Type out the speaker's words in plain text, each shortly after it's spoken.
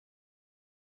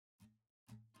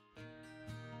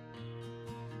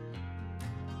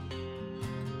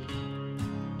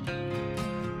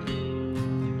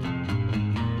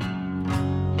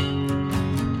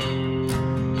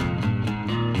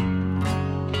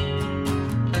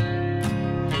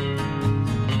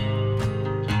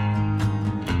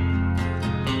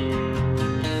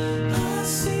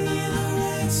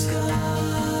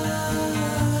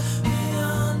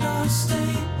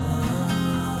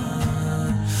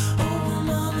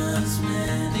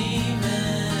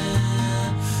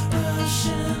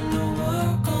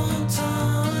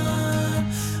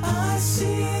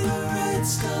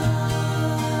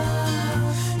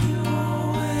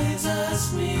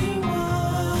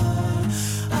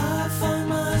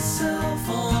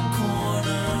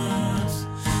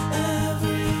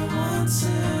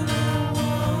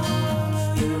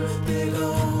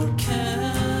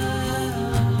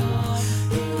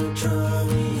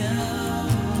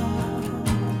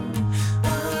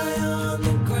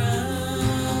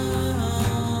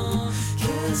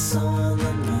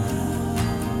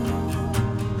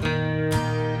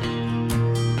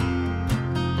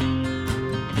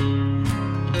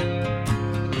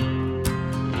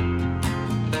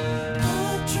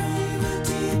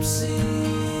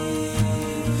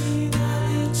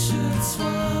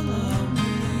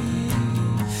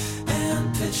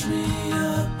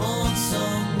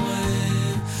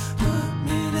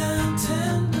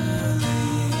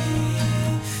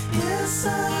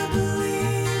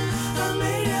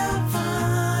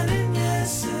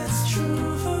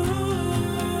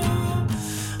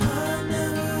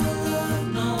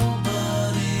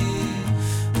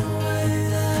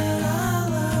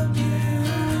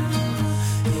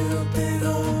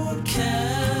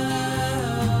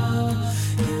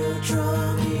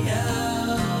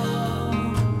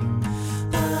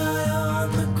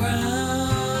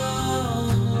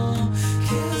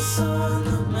on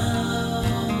the mount.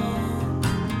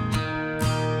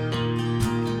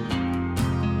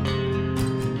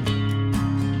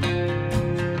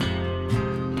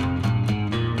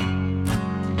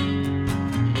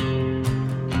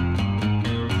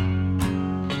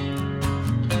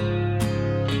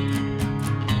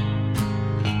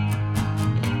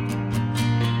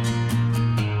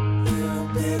 You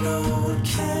big old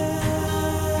cow,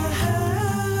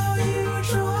 you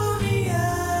draw me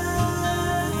out.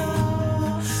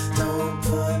 Don't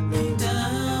put me down.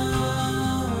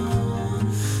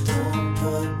 Don't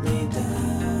put me down.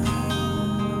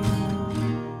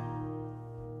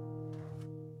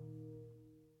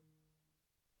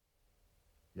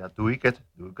 Ja, doe ik het?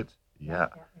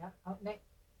 Ja. Oh, nee,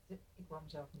 ik hoor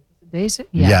mezelf niet. Deze?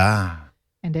 Ja.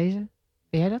 En deze?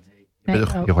 Ben jij dat?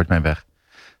 Je hoort mij weg.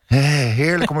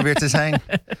 Heerlijk om er weer te zijn.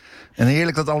 En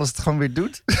heerlijk dat alles het gewoon weer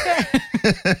doet.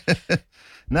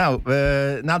 Nou,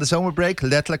 na de zomerbreak,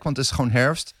 letterlijk, want het is gewoon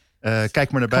herfst.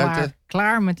 Kijk maar naar buiten.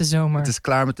 Klaar met de zomer. Het is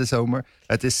klaar met de zomer.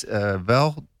 Het is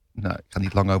wel... Nou, ik ga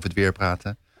niet lang over het weer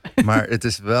praten. Maar het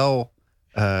is wel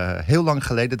heel lang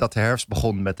geleden dat de herfst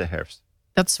begon met de herfst.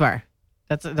 Dat is waar.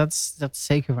 Dat is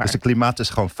zeker waar. Dus het klimaat is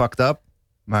gewoon fucked up.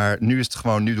 Maar nu is het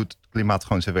gewoon, nu doet het klimaat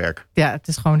gewoon zijn werk. Ja, het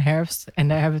is gewoon herfst. En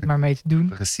daar hebben we het maar mee te doen.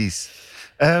 Precies.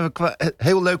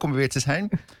 Heel leuk om er weer te zijn.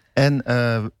 En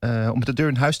om met de deur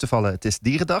in huis te vallen, het is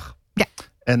Dierendag. Ja.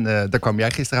 En daar kwam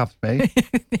jij gisteravond mee.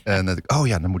 En dan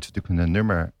moeten we natuurlijk een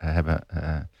nummer hebben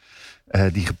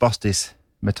die gepast is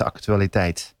met de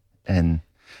actualiteit. En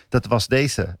dat was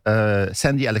deze.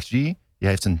 Sandy LXG. Die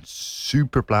heeft een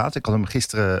super plaat. Ik had hem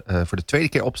gisteren voor de tweede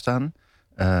keer opstaan.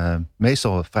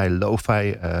 Meestal vrij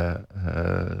lo-fi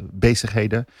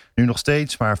bezigheden. Nu nog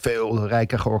steeds, maar veel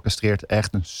rijker georchestreerd.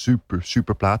 Echt een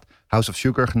super plaat. House of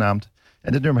Sugar genaamd.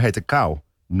 En dit nummer heette Cow. Het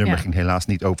nummer ging helaas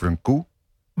niet over een koe.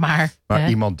 Maar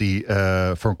Iemand die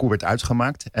voor een koe werd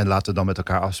uitgemaakt. En laten we dan met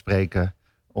elkaar afspreken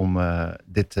om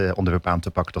dit onderwerp aan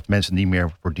te pakken. Dat mensen niet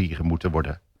meer voor dieren moeten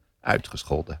worden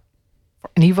uitgescholden.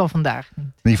 in ieder geval vandaag.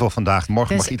 In ieder geval vandaag.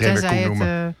 Morgen mag iedereen weer koe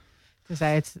noemen.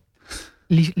 Tenzij het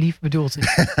lief bedoeld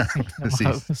is.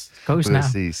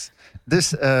 Precies.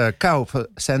 Dus Cow van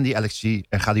Sandy LXG.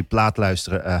 En ga die plaat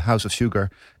luisteren. House of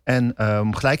Sugar. En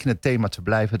om gelijk in het thema te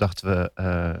blijven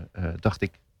dacht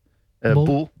ik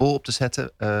Boel op te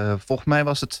zetten. Volgens mij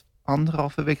was het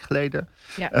 1,5 week geleden.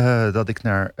 Ja. Dat ik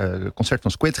naar het concert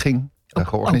van Squid ging.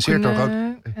 Georganiseerd door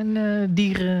een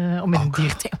dieren. Om met een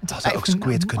dierenthema te zou ook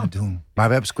Squid kunnen doen. Maar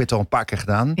we hebben Squid al een paar keer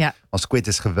gedaan. Ja. Want Squid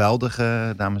is geweldig,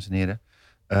 dames en heren.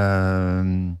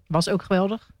 Was ook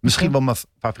geweldig. Misschien wel mijn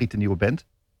favoriete nieuwe band.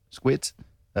 Squid.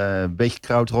 Beetje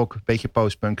krautrock, beetje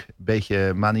postpunk,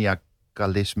 beetje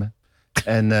maniacalisme.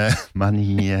 En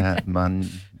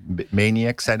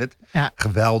Maniacs zijn het. Ja.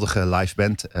 Geweldige live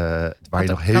band. Waar je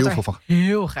nog heel veel van...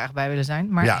 heel graag bij willen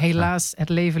zijn. Maar helaas, het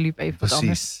leven liep even wat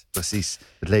anders. Precies.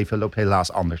 Het leven loopt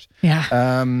helaas anders.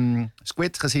 Ja.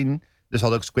 Squid gezien. Dus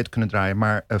hadden ook Squid kunnen draaien.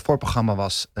 Maar voorprogramma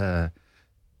was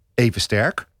even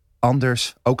sterk.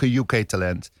 Anders. Ook een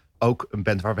UK-talent. Ook een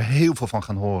band waar we heel veel van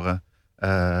gaan horen.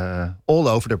 All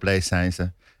over the place zijn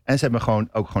ze. En ze hebben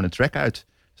ook gewoon een track uit.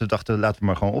 Dus we dachten, laten we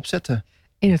maar gewoon opzetten.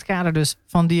 In het kader dus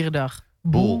van Dierendag.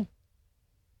 Boel.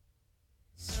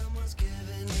 It's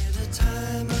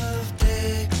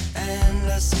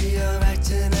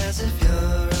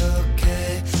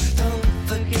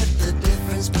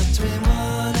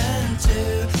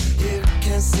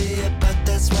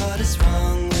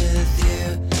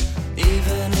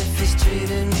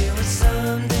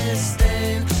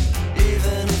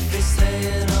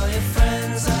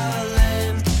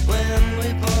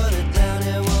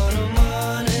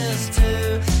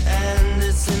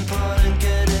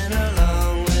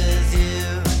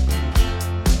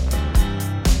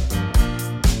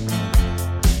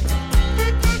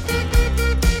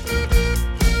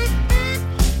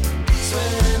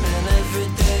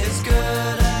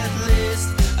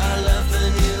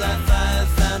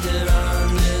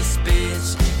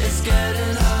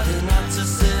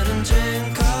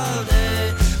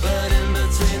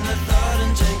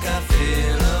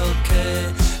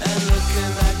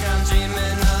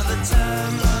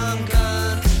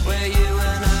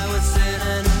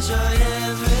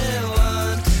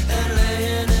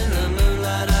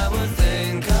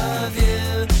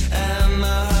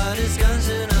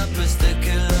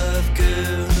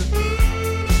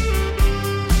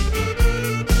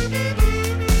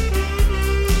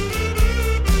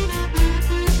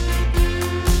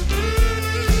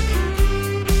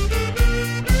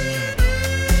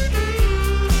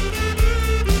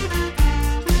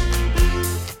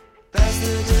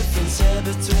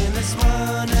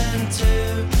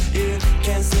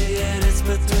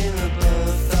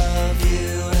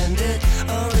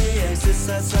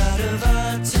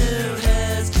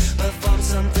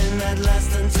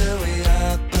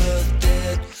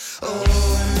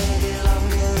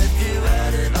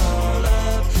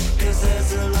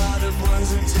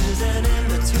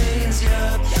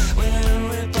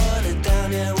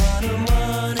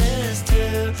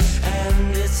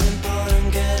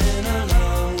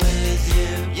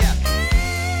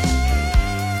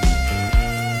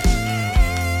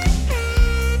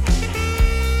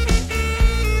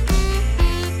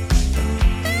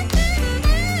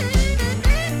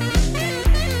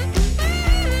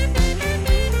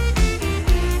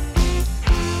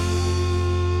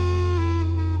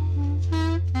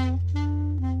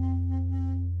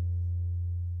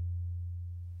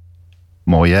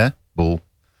Mooi hè, Boel?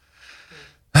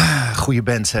 Goeie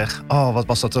band zeg. Oh, wat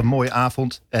was dat een mooie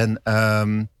avond. En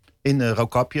in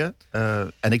Roodkapje.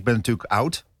 En ik ben natuurlijk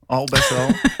oud, al best wel.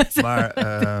 Maar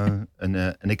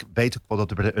en ik weet ook wel dat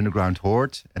het bij de Underground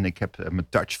hoort. En ik heb mijn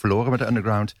touch verloren met de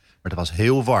Underground. Maar het was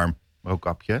heel warm,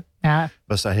 Roodkapje. Ja. Het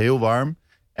was daar heel warm.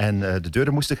 En de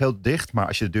deuren moesten heel dicht. Maar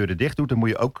als je de deuren dicht doet, dan moet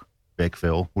je ook, weet ik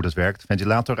veel hoe dat werkt,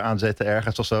 ventilator aanzetten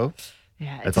ergens of zo.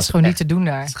 Ja, het was is gewoon echt- niet te doen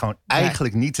daar. Het is gewoon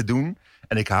eigenlijk niet te doen.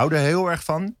 En ik hou er heel erg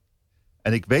van.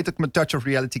 En ik weet dat ik mijn touch of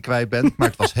reality kwijt ben. Maar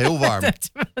het was heel warm.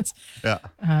 Ja,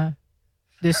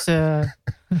 Dus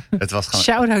het was gewoon,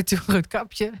 shout-out to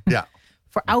Roodkapje. Ja.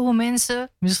 Voor oude mensen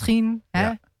misschien. Hè? Ja,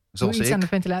 Doe zoals iets ik. aan de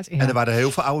ventilatie. En er waren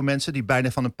heel veel oude mensen die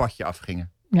bijna van een padje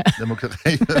afgingen. Ja. Dat moet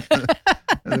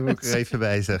ik er even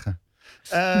bij zeggen.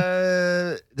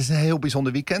 Het is een heel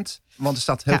bijzonder weekend. Want er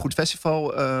staat een heel Ja. goed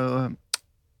festival.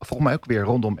 Volgens mij ook weer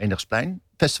rondom Enigsplein.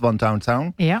 Festival in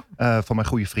Downtown. Ja. Van mijn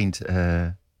goede vriend.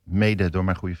 Mede door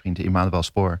mijn goede vriend Emmanuel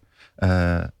Spoor.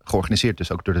 Georganiseerd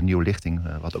dus ook door de Nieuwe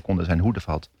Lichting. Wat ook onder zijn hoede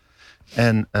valt.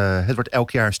 En het wordt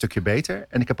elk jaar een stukje beter.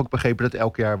 En ik heb ook begrepen dat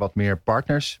elk jaar wat meer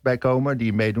partners bij komen.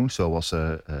 Die meedoen. Zoals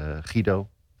Guido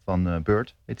van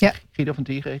Beurt. Heet hij? Ja. Guido van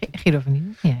Tieren. Guido van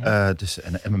Nieuwen. Ja.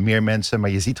 En meer mensen. Maar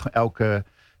je ziet gewoon elke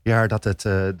jaar dat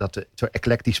de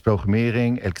eclectische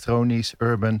programmering, elektronisch,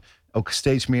 urban, ook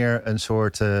steeds meer een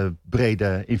soort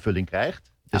brede invulling krijgt.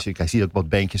 Dus je ziet ook wat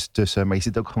bandjes tussen. Maar je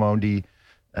ziet ook gewoon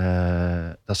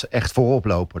dat ze echt voorop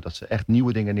lopen. Dat ze echt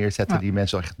nieuwe dingen neerzetten die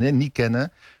mensen echt niet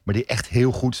kennen. Maar die echt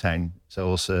heel goed zijn.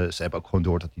 Zoals ze hebben ook gewoon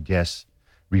door dat die jazz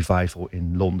revival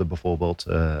in Londen bijvoorbeeld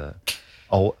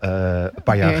al een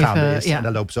paar jaar Weer even, gaande is. ja. En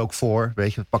daar lopen ze ook voor.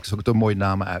 Weet je, pakken ze ook de mooie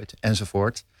namen uit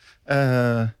enzovoort.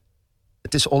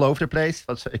 Het is all over the place.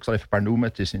 Ik zal even een paar noemen.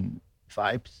 Het is in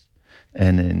Vibes.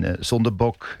 En in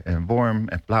Zondebok en Worm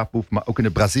en Plaatboef. Maar ook in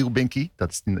de Brazil Binky.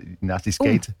 Dat is naast die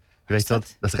skate. Weet je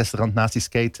dat? Dat is restaurant naast die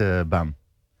skatebaan.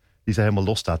 Die zo helemaal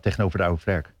los staat tegenover de oude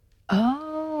vlerk.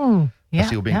 Oh. Ja,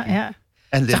 Asielbinky. ja.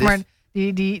 En Lilith. Zeg maar,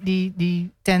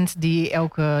 die tent die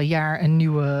elke jaar een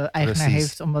nieuwe eigenaar Precies.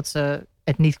 heeft. Omdat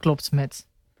het niet klopt met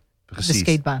de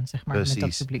skatebaan, zeg maar. Met dat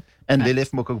Precies. publiek. En Ja.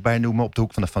 Lilith moet ik ook bij noemen op de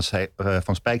hoek van de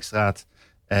Van Spijkstraat.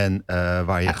 En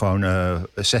waar je gewoon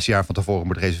 6 jaar van tevoren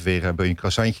moet reserveren. Wil je een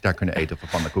croissantje daar kunnen eten of een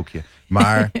pannenkoekje.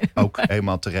 Maar ook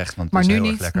helemaal terecht, want Maar het is nu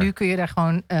heel erg niet. lekker. Nu kun je daar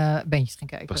gewoon bandjes gaan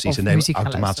kijken. Precies, Of en neem muziek gaan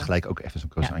automatisch luisteren. gelijk ook even zo'n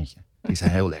croissantje. Die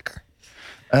zijn heel lekker.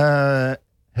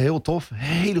 Heel tof.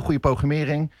 Hele goede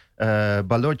programmering.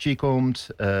 Balochi komt.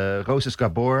 Roses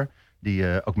Gabor.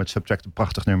 Die ook met Subtract een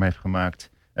prachtig nummer heeft gemaakt.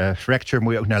 Fracture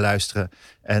moet je ook naar luisteren.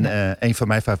 En een van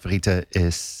mijn favorieten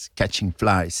is Catching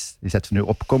Flies. Die zetten we nu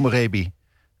op Komorebi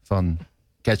van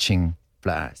Catching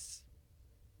Flies.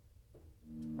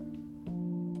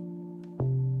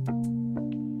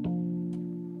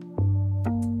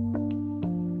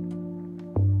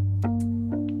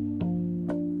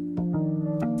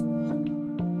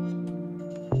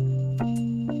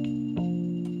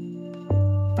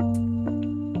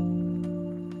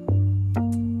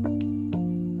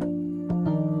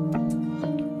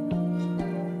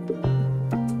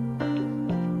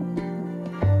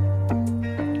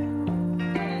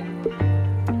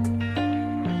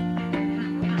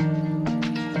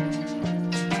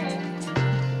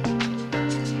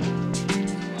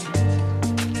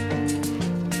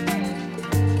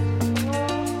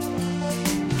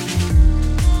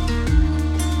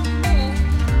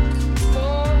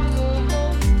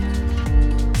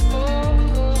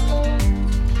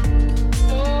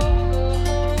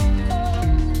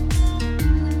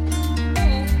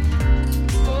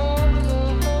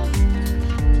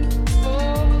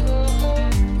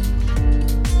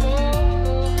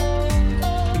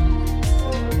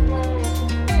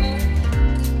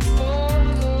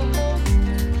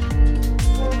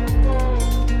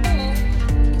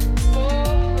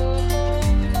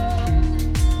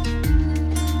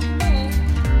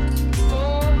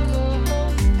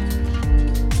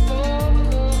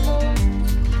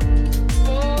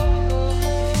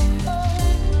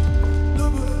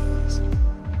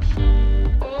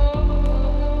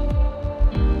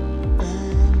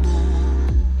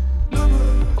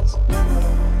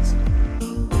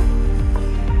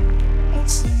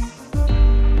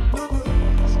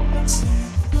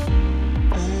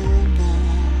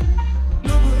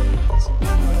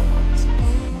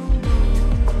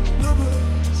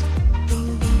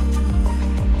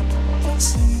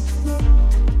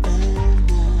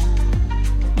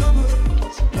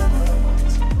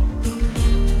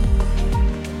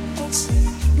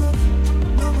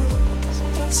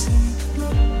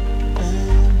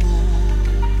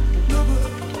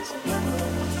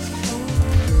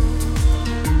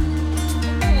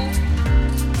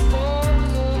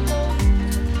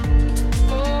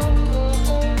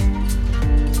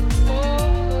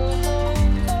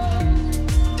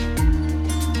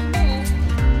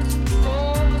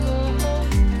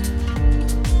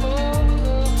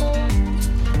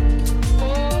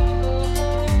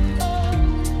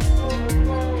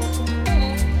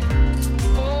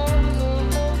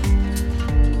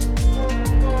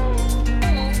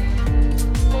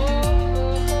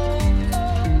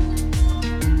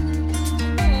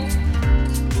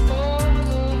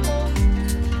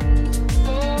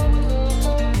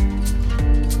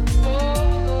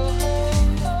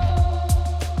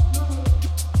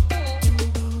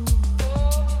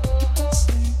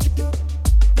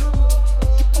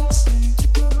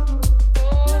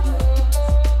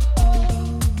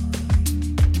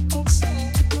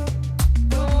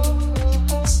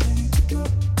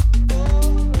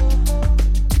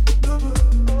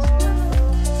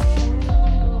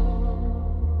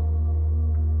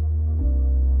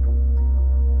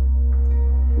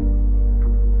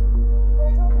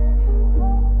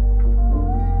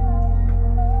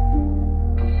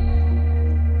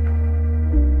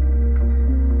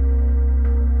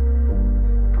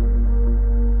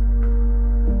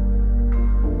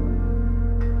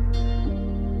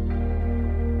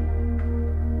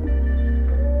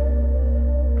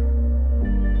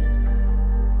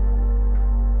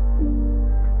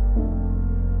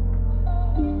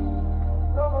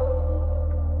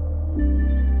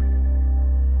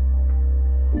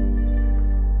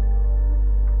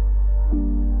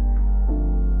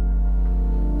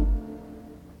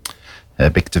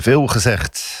 Heb ik te veel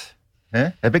gezegd?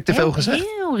 Heb ik te veel gezegd?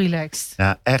 Heel relaxed.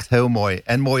 Ja, echt heel mooi.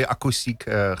 En mooie akoestiek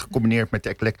gecombineerd met de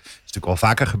eclec. Dat is natuurlijk al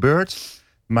vaker gebeurd.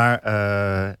 Maar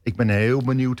ik ben heel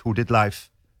benieuwd hoe dit live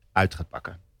uit gaat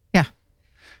pakken. Ja.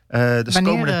 Dus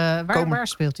Waar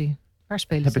speelt hij? Waar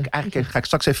spelen heb ze? ik eigenlijk, ga ik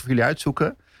straks even voor jullie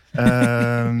uitzoeken.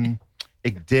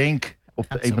 Ik denk op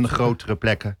een van de grotere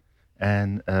plekken.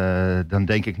 En dan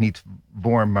denk ik niet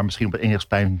Worm, maar misschien op het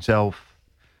Enigsplein zelf.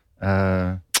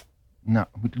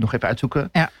 Moet ik nog even uitzoeken.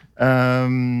 Ja.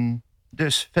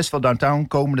 Dus Festival Downtown,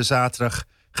 komende zaterdag.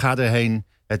 Ga erheen.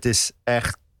 Het is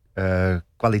echt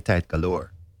kwaliteit galore.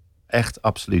 Echt,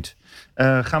 absoluut.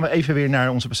 Gaan we even weer naar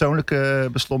onze persoonlijke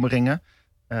beslommeringen.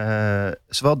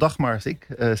 Zowel Dagmar als ik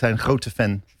zijn grote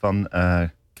fan van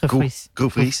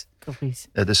Groove Ries.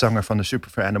 De zanger van de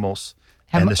Super Animals.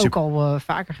 Hebben we ook al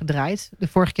vaker gedraaid. De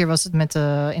vorige keer was het met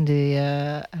in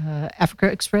de Africa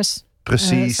Express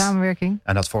samenwerking.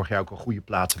 En dat vorig jaar ook een goede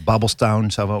plaats. Babblestown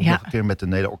zouden we ook nog een keer met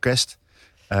een hele orkest.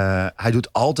 Hij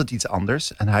doet altijd iets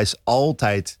anders. En hij is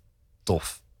altijd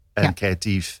tof en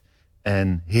creatief.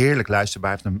 En heerlijk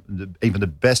luisterbaar. Hij heeft een van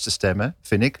de beste stemmen,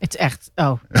 vind ik. Het is echt,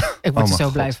 ik word er zo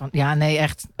blij van. Ja, nee,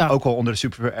 echt. Ook al onder de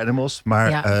Super Animals.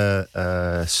 Maar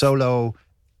solo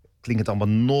klinkt het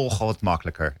allemaal nogal wat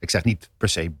makkelijker. Ik zeg niet per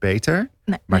se beter.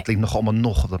 Maar het klinkt allemaal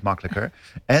nog wat makkelijker.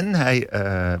 En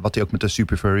wat hij ook met de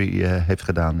Super Furry heeft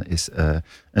gedaan, is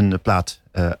een plaat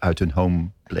uit hun home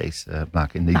place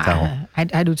maken in die taal.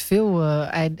 Hij doet veel.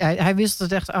 Hij wisselt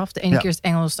het echt af. De ene keer is het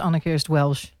Engels, de andere keer is het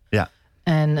Welsh. Ja.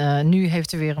 En nu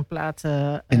heeft hij weer een plaat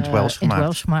in het Welsh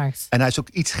gemaakt. En hij is ook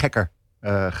iets gekker.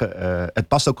 Het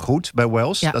past ook goed bij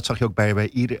Welsh. Ja. Dat zag je ook bij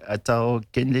ieder Atal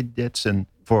Kinlid, zijn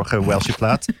vorige Welsh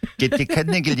plaat.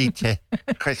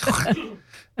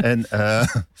 En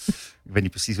ik weet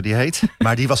niet precies hoe die heet.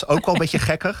 Maar die was ook al een beetje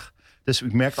gekkig. Dus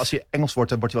ik merk als je Engels wordt,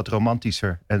 dan wordt hij wat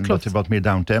romantischer. En wordt hij wat meer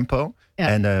downtempo. Ja.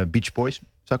 En Beach Boys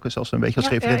zou ik er zelfs een beetje als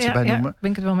referentie bij noemen. Ben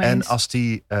ik het wel mee eens. En als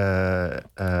die...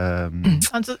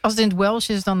 als het in het Welsh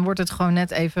is, dan wordt het gewoon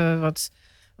net even wat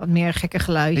meer gekke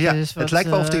geluidjes. Ja, het lijkt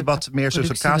wel of hij wat meer zo'n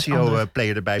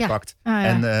Casio-player erbij pakt.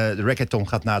 En de reggaeton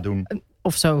gaat nadoen.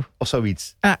 Of zo. Of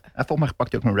zoiets. En volgens mij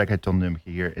pakt hij ook een reggaeton nummertje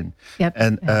hierin. Ja,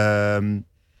 en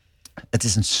het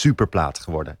is een super plaat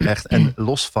geworden. Echt. En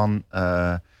los van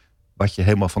wat je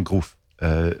helemaal van groove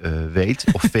weet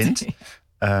of vindt.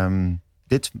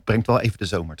 Dit brengt wel even de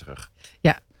zomer terug.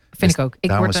 Ja, vind ik ook. Ik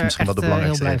daarom word is misschien wel de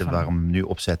belangrijkste reden waarom we hem nu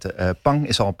opzetten. Pang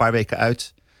is al een paar weken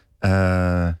uit.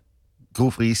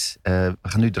 Groove Ries. We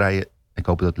gaan nu draaien. Ik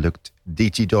hoop dat het lukt.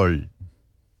 Digidol.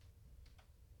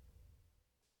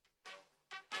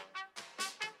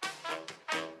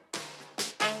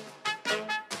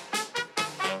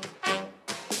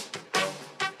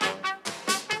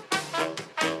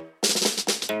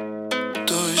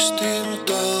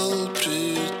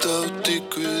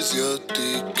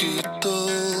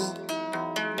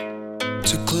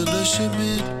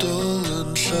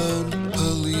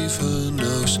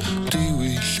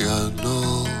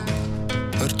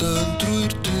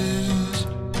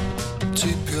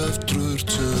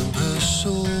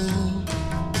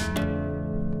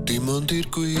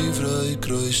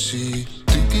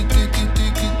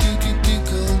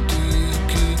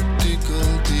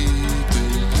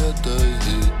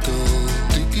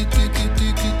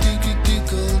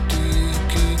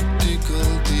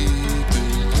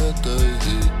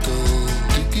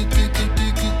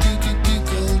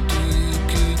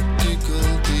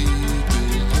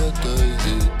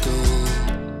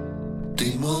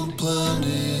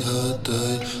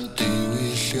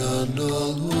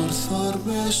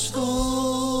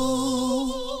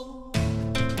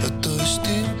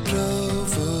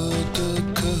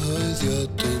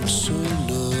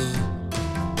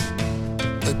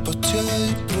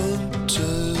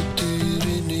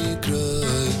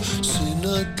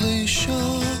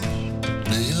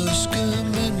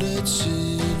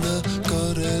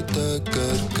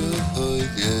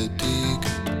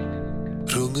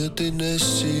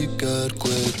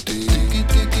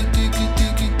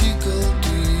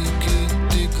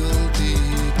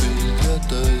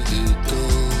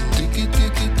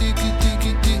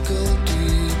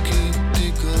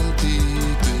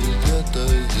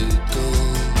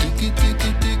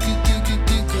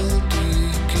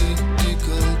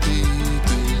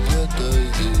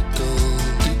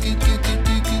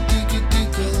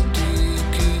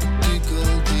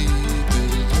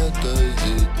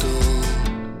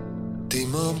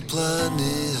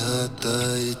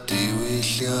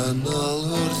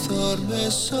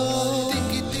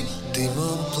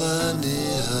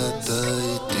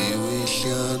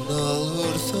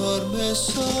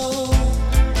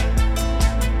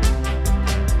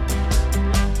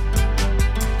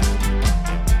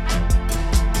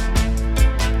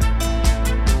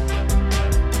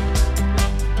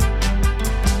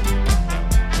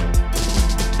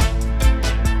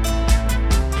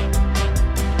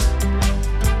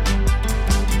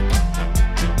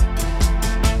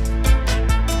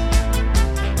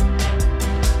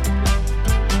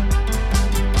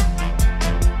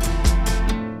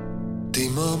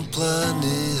 ond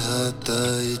plannu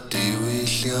hadau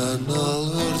diwylliannol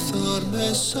wrth o'r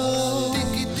mesau.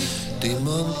 Dim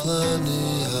ond plannu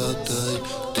hadau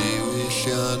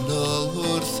diwylliannol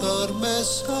wrth o'r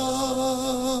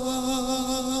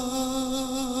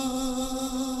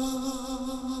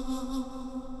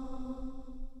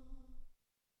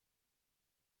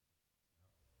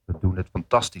We doen het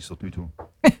fantastisch tot nu toe.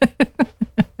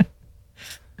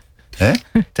 Hè?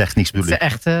 Technisch bedoel ik.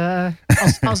 Het is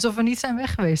echt alsof we niet zijn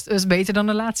weg geweest. Dat is beter dan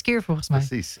de laatste keer volgens mij.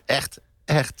 Precies.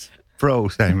 Echt pro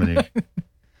zijn we nu.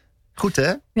 Goed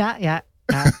hè? Ja.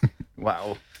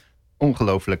 Wauw.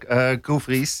 Ongelooflijk.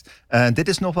 Groove dit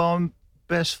is nog wel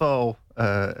best wel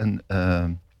een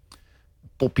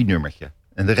poppy nummertje.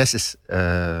 En de rest is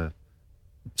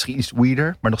misschien iets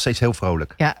weirder, maar nog steeds heel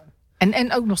vrolijk. Ja.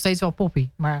 En ook nog steeds wel poppy.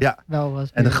 Maar wel wat.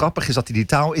 En het grappige is dat hij die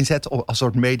taal inzet als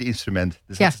soort mede-instrument.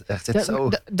 Dus dat is echt zo.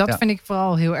 Dat vind ik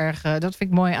vooral heel erg. Dat vind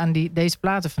ik mooi aan deze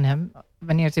platen van hem.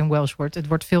 Wanneer het in Welsh wordt. Het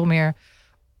wordt veel meer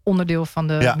onderdeel van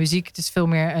de muziek. Het is veel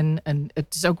meer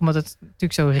het is ook omdat het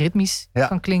natuurlijk zo ritmisch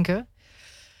kan klinken.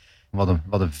 Wat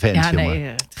een vent, ja, jongen.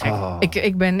 Nee, te gek. Oh.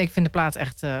 Ik vind de plaat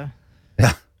echt.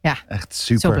 Echt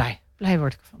super. Zo blij. Blij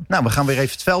word ik ervan. Nou, we gaan weer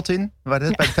even het veld in. We waren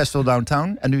net bij de Festival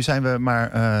Downtown. En nu zijn we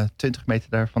maar 20 meter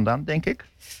daar vandaan, denk ik.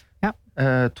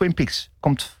 Ja. Twin Peaks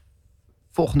komt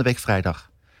volgende week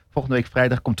vrijdag. Volgende week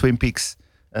vrijdag komt Twin Peaks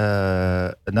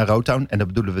naar Roadtown. En dat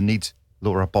bedoelen we niet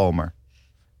Laura Palmer.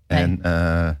 Nee. En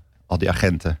al die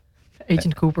agenten.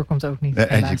 Agent Cooper komt ook niet.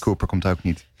 Agent Cooper komt ook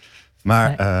niet.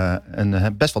 Maar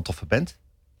een best wel toffe band.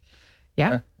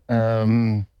 Ja?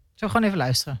 Zullen we gewoon even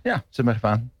luisteren? Ja, zet maar even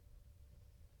aan.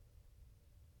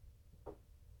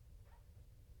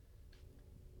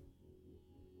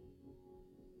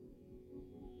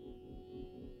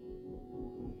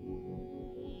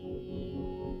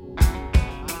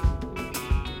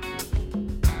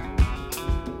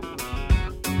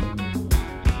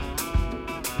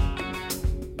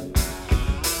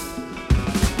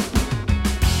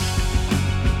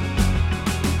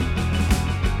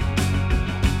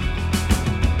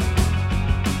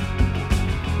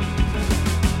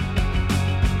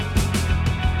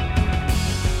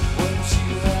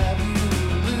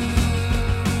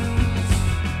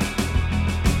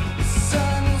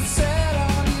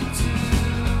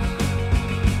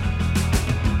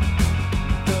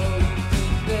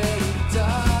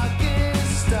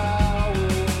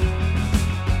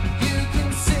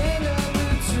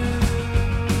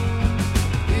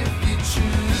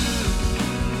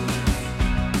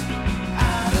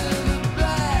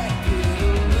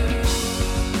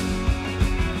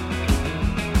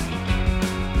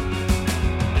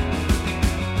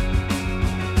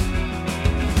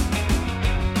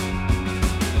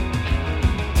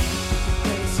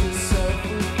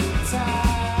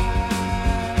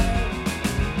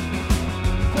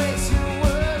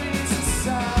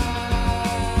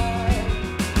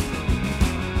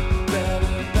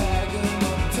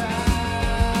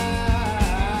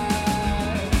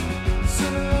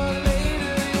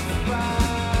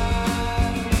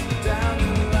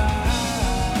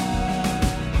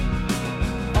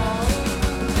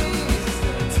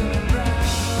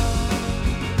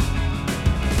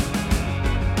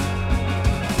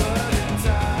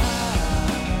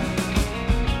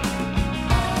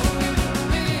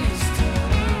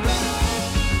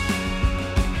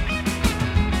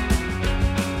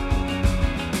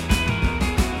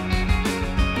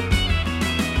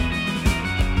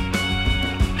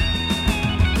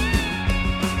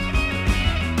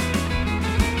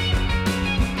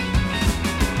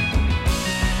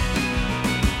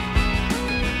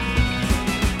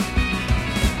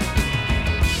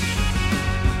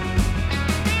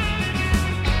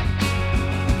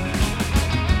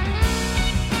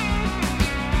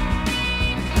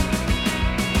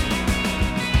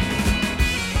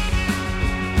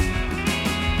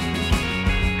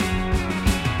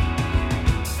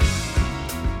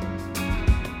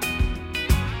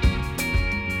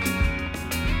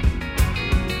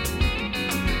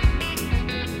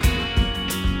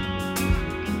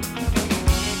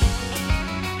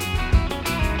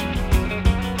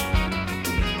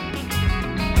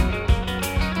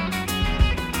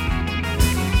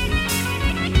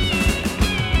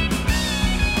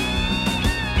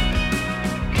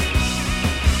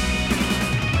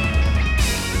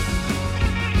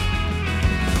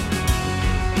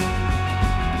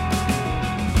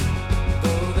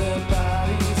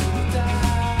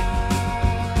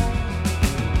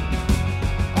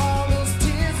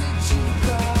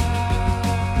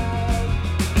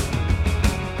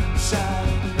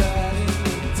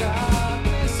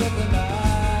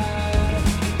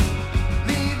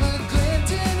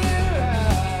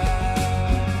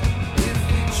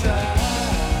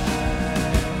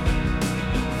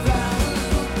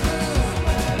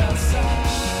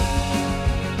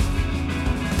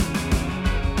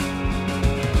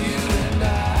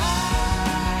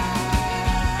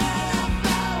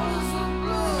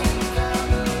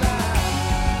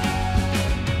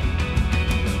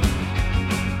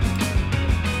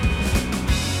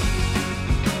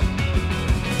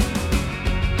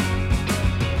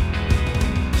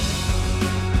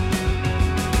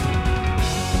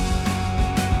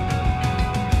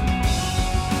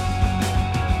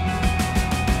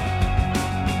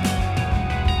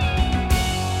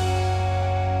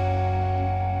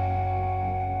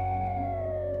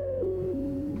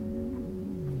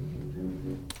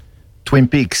 Twin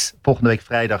Peaks. Volgende week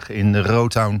vrijdag in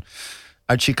Rotown.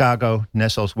 Uit Chicago.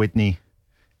 Net zoals Whitney.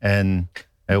 En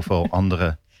heel veel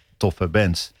andere toffe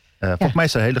bands. Volgens mij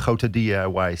is er een hele grote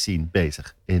DIY scene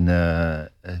bezig in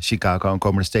Chicago. En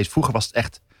komen er steeds. Vroeger was het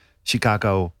echt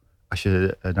Chicago. Als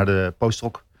je naar de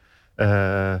postrock...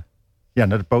 naar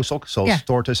de postrock. Zoals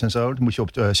Tortoise en zo. Dan moet je op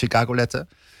Chicago letten.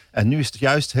 En nu is het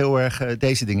juist heel erg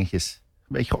deze dingetjes. Een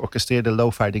beetje georchestreerde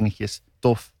lo-fi dingetjes.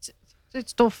 Tof. Het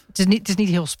is tof. Het is niet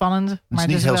heel spannend. Maar het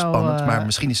is niet heel spannend. Maar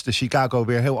misschien is de Chicago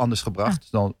weer heel anders gebracht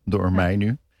dan door mij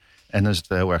nu. En dan is het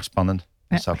wel heel erg spannend.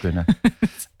 Dat zou kunnen.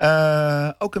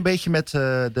 Ook een beetje met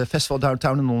de Festival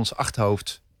Downtown in ons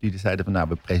achterhoofd. Die zeiden van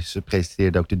we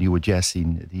presenteerden ook de nieuwe jazz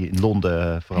scene. Die in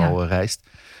Londen vooral reist.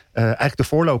 Eigenlijk de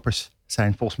voorlopers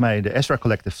zijn volgens mij de Ezra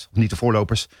Collective. Of niet de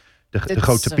voorlopers. De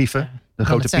grote pieven. De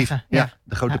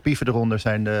grote pieven eronder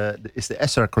is de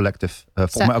Ezra Collective.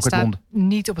 Volgens mij ook uit Londen.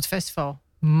 Niet op het festival.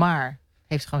 Maar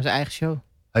heeft gewoon zijn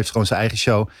eigen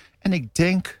show. En ik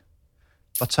denk...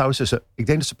 Ik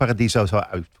denk dat ze Paradiso zou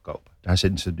uitverkopen. Daar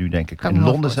zitten ze nu, denk ik. In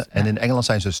Londen en in Engeland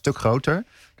zijn ze een stuk groter.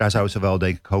 Daar zouden ze wel,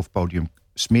 denk ik, hoofdpodium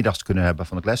 's middags kunnen hebben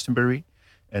van de Glastonbury.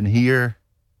 En hier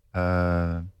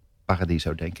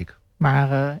Paradiso, denk ik.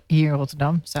 Maar hier in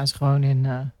Rotterdam staan ze gewoon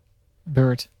in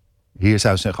Bird. Hier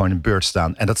zouden ze gewoon in Bird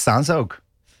staan. En dat staan ze ook.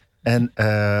 En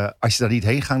als je daar niet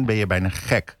heen gaat, ben je bijna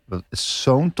gek. Dat is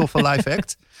zo'n toffe live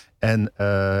act. En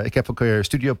ik heb ook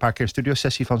een paar keer een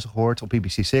studiosessie van ze gehoord op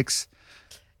BBC 6.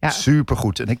 Ja.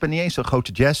 Supergoed. En ik ben niet eens zo'n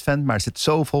grote jazzfan, maar er zit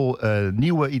zoveel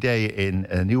nieuwe ideeën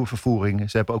in, nieuwe vervoeringen.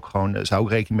 Ze hebben ook gewoon, ze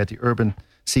houden rekening met die urban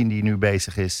scene die nu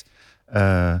bezig is.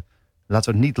 Laten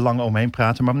we er niet lang omheen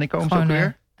praten, maar wanneer komen ze ook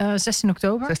weer? 16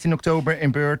 oktober. 16 oktober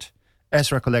in Bird,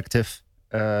 Ezra Collective.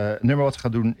 Het nummer wat we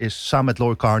gaan doen is samen met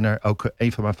Loy Carner, ook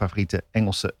een van mijn favoriete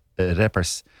Engelse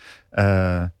rappers.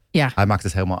 Hij maakt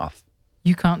het helemaal af.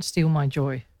 You Can't Steal My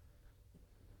Joy.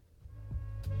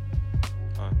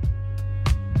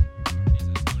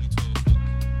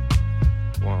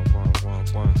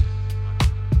 One.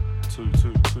 Two.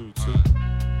 Two.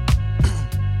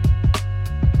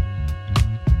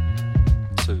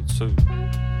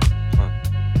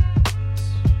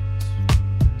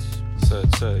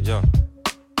 Yeah.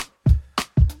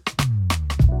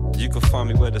 You can find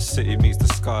me where the city meets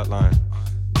the skyline.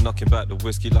 Knocking back the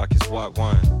whiskey like it's white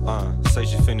wine. Say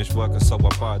she finished working, so I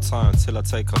buy time till I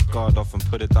take her guard off and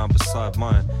put it down beside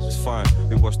mine. It's fine,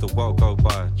 we watch the world go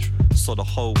by. Saw the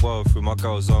whole world through my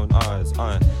girl's own eyes.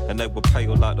 And they were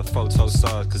pale like the photo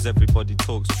size. Cause everybody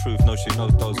talks truth, no she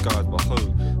knows those guys. But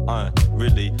who?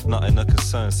 Really nothing a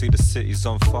concern. See the city's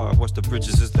on fire, watch the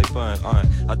bridges as they burn.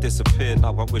 I disappeared,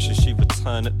 now I'm wishing she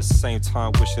returned. At the same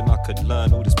time wishing I could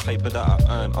learn all this paper that I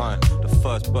earn. The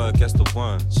first bird gets the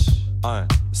worm. The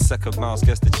second mouse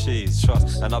gets the cheese,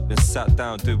 trust. And I've been sat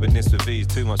down doing this with ease.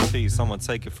 Too much peace, someone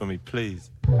take it from me,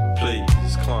 please.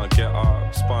 Please, can't get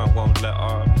up, spine won't let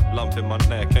up. Lump in my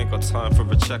neck, ain't got time for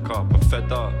a checkup. I'm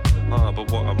fed up, but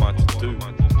what am I to do?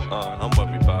 I'm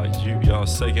worried about you, y'all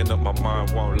saying that my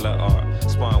mind won't let up.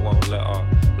 Spine won't let up.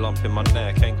 Lump in my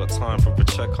neck, ain't got time for a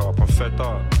checkup. I'm fed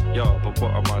up, yo, but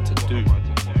what am I to do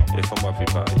if I'm worried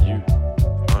about you?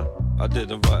 I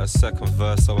didn't write a second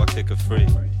verse, so I kick a free.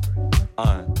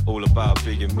 All about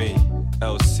being me.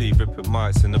 LC ripping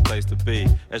mics in the place to be.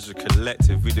 Ezra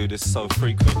Collective, we do this so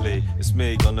frequently. It's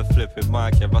me on the flipping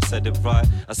mic, yeah, I said it right.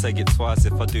 I say it twice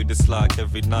if I do this like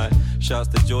every night. Shouts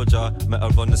to Georgia, met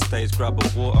her on the stage, grab a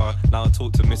water. Now I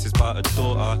talk to Mrs. about her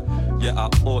daughter. Yeah, I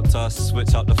ought to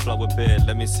switch up the flow a bit.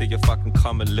 Let me see if I can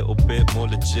come a little bit more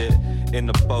legit. In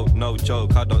the boat, no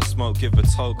joke, I don't smoke, give a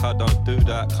toke, I don't do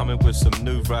that. Coming with some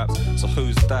new raps, so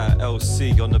who's that?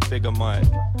 LC on the bigger mic.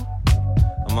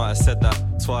 I might have said that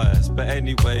twice, but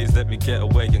anyways, let me get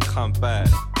away and come back.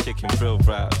 Kicking real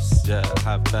raps, yeah,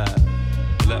 have that.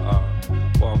 Let up,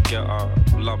 won't get up.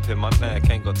 Lump in my neck,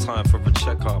 ain't got time for a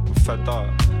checkup. I'm fed up,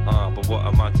 but what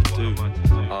am I to do?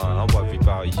 I'm worried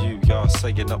about you, y'all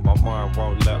saying that my mind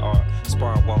won't let up.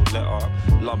 Spine won't let up.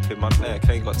 Lump in my neck,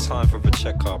 ain't got time for a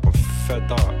checkup. I'm fed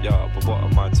up, yeah, but what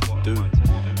am I to do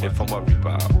if I'm worried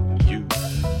about you?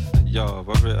 Yo,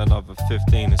 I've written another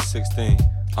 15 and 16.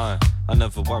 I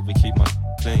never worry, keep my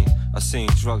clean. I seen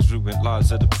drugs ruin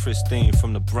lives of the pristine.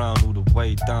 From the brown all the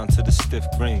way down to the stiff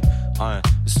green. The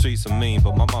streets are mean,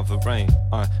 but my mother ain't.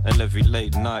 And every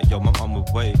late night, yo, my mum would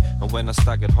wait. And when I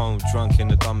staggered home drunk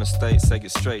in a dumb estate, say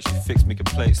it straight, she fixed me a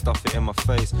plate, stuff it in my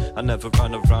face. I never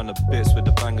run around the bits with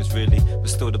the bangers really, but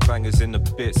still the bangers in the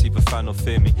bits, either fan or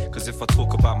fear me. Cause if I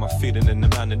talk about my feeling and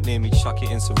the man that near me, chuck it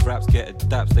in some raps, get it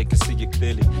daps, they can see it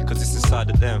clearly. Cause it's inside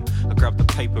of them. I grab the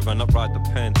paper and I write the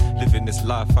pen, live Living this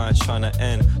life I ain't trying to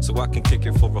end, so I can kick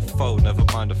it for a foe, never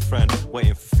mind a friend.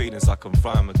 Waiting for feelings I can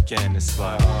rhyme again. It's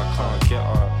like, oh, I can't get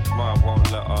up, mine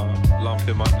won't let up. Lump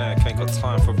in my neck, ain't got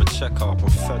time for a checkup. I'm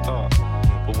fed up,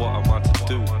 but what am I to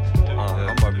do?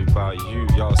 I'm worried about you,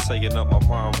 y'all saying up my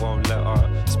mind won't let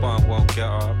up. Spine won't get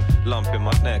up, lump in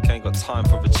my neck, ain't got time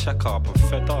for a checkup. I'm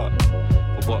fed up,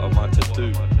 but what am I to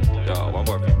do? Yo, I'm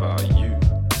worried about you.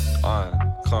 I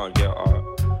can't get up,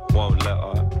 won't let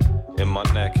up. In my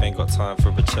neck, ain't got time for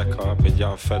a checkup. And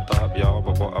yeah, I'm fed up, y'all,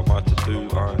 but what am I to do?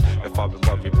 If I've been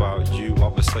worried about you,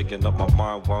 I've been saying up my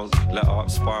mind won't let up,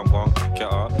 spine won't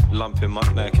get up. Lump in my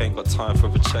neck, ain't got time for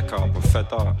a checkup. I'm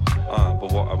fed up,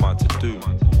 but what am I to do?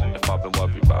 If I've been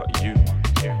worried about you.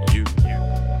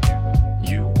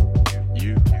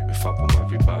 If I've been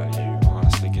worried about you, I'm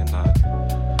thinking like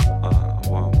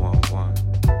 1,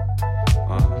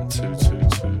 2, 2,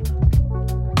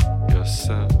 2.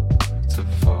 Yourself to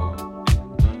fall.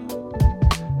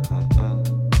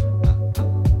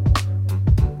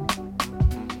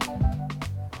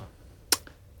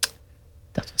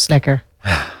 Dat was lekker.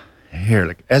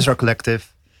 Heerlijk. Ezra Collective,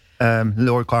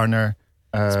 Lord Garner.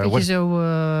 Een beetje zo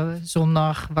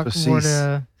zondag wakker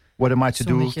worden. What Am I To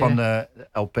Zonnetje. Do van de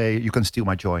LP You Can Steal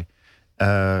My Joy.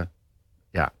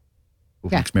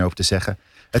 Hoef niks meer over te zeggen.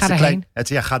 Ga erheen.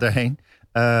 Ga erheen.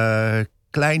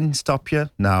 Klein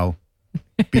stapje. Nou,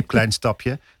 piepklein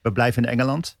stapje. We blijven in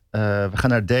Engeland. We gaan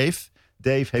naar Dave.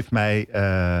 Dave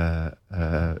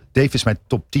is mijn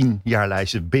top 10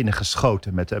 jaarlijstje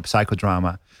binnengeschoten met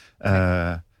psychodrama.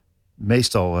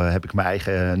 Meestal heb ik mijn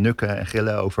eigen nukken en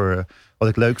gillen over wat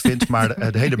ik leuk vind.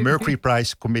 Maar de hele Mercury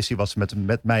Prize commissie was het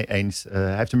met mij eens.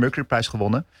 Hij heeft de Mercury Prize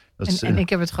gewonnen. En ik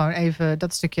heb het gewoon even,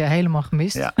 dat stukje helemaal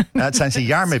gemist. Ja, het zijn ze een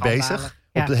jaar mee Schandalig. bezig.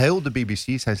 Ja. Op de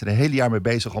BBC zijn ze er een hele jaar mee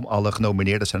bezig om alle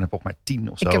genomineerden. Er zijn er volgens mij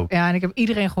 10 of zo. Ik heb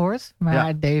iedereen gehoord.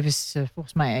 Maar Dave is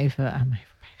volgens mij even aan mij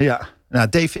voorbij. Ja, nou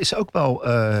Dave is ook wel...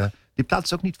 die plaat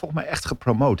is ook niet volgens mij echt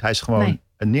gepromoot. Hij is gewoon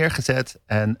neergezet.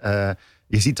 En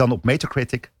je ziet dan op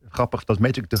Metacritic... Grappig, dat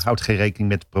Metacritic houdt geen rekening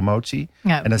met promotie.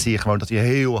 Ja. En dan zie je gewoon dat hij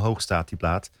heel hoog staat, die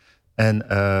plaat. En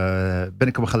ben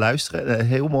ik hem gaan luisteren.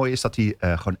 Heel mooi is dat hij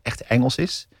gewoon echt Engels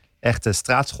is. Echt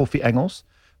straatschoffie Engels.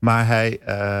 Maar hij...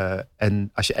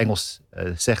 en als je Engels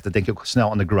zegt, dan denk je ook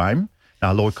snel aan de grime.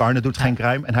 Nou, Lloyd Garner doet geen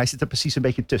grime. En hij zit er precies een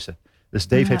beetje tussen. Dus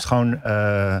Dave heeft gewoon...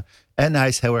 en hij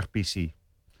is heel erg PC.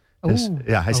 Dus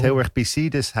hij is heel erg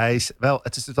PC. Dus hij is wel...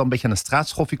 Het is wel een beetje een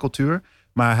straatschoffiecultuur.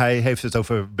 Maar hij heeft het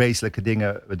over wezenlijke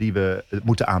dingen die we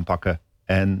moeten aanpakken.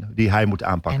 En die hij moet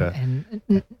aanpakken. En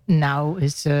nou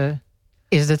is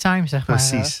the time, zeg maar.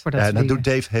 Precies. Voor dat dat doet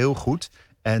Dave heel goed.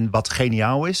 En wat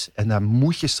geniaal is, en daar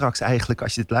moet je straks eigenlijk,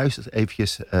 als je dit luistert,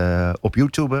 eventjes op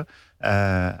YouTube.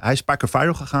 Hij is een paar keer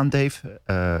viral gegaan, Dave.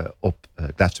 Op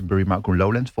Glastonbury, maar ook in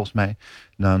Lowlands, volgens mij.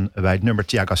 Dan bij het nummer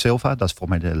Thiago Silva. Dat is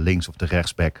volgens mij de links- of de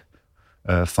rechtsback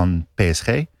van PSG.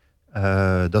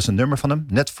 Dat is een nummer van hem.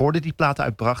 Net voordat die plaat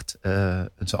uitbracht.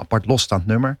 Het is een apart losstaand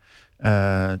nummer.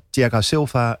 Thiago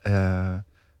Silva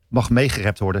mag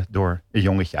meegerapt worden door een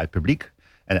jongetje uit het publiek.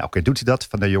 En elke keer doet hij dat.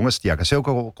 Van de jongens, Thiago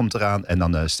Silva komt eraan. En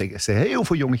dan steken heel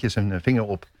veel jongetjes hun vinger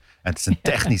op. En het is een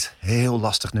technisch heel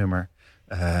lastig nummer.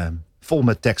 Vol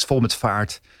met tekst, vol met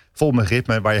vaart. Vol met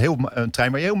ritme. Een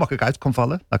trein waar je heel makkelijk uit kan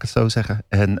vallen. Laat ik het zo zeggen.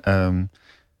 En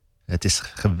het is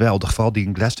geweldig. Vooral die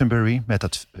in Glastonbury.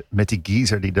 Met die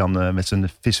geezer die dan met zijn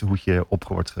vissenhoedje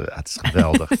opgehoord. Het is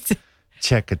geweldig.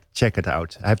 Check it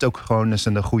out. Hij heeft ook gewoon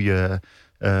zijn goede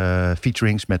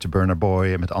featurings met de Burna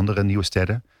Boy en met andere nieuwe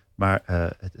sterren. Maar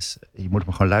je moet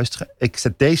hem gewoon luisteren. Ik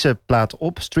zet deze plaat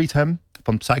op, Streetham,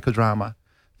 van Psychodrama,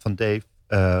 van Dave.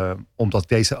 Omdat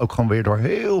deze ook gewoon weer door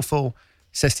heel veel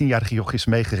 16-jarige jochies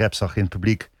meegerapt zag in het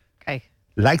publiek. Kijk.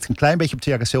 Lijkt een klein beetje op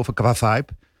Thiago Silva qua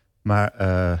vibe. Maar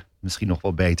misschien nog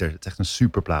wel beter. Het is echt een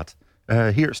superplaat.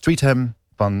 Hier, Streetham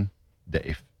van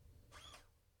Dave.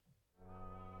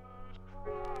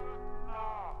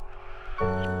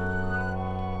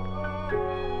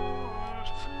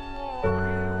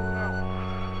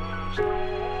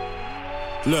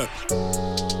 Look,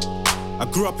 I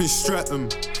grew up in Streatham.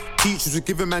 Teachers were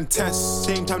giving man tests.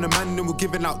 Same time the man them were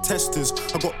giving out testers.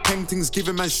 I got paintings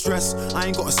giving man stress. I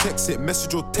ain't gotta sex it,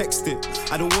 message or text it.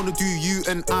 I don't wanna do you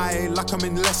and I like I'm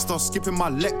in Leicester, skipping my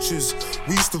lectures.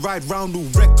 We used to ride round all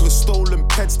reckless, stolen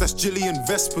pets, that's Gillian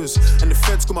Vespers. And the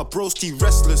feds got my broski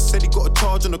restless. Said he got a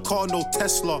charge on the car, no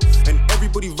Tesla. And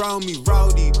everybody round me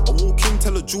rowdy. I walk in,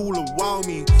 tell a jeweler, wow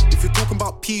me. If you're talking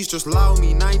about peas, just allow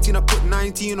me. 19, I put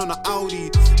 19 on an Audi.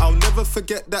 I'll never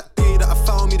forget that day that I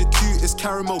found me the cutest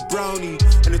caramel brownie.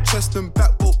 And the chest and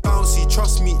back both bouncy.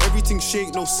 Trust me, everything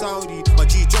shake, no Saudi. My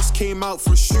G just came out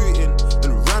for a shooting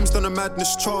and ran Cam's done a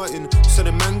madness charting. So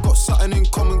the man got something in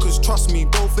common, cause trust me,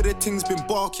 both of their things been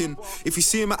barking. If you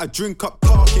see him at a drink up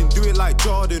parking, do it like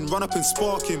Jordan, run up and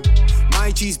spark him.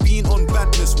 My G's been on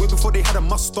badness, way before they had a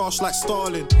mustache like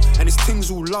Stalin. And his things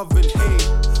all love and hate,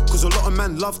 cause a lot of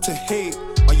men love to hate.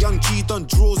 My young G done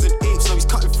draws and apes, now he's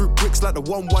cutting through bricks like the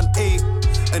 118.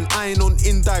 And iron on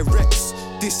indirects.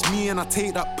 This me and I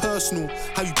take that personal.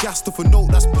 How you gassed off a note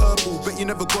that's purple, but you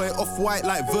never got it off white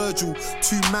like Virgil.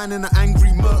 Two man in an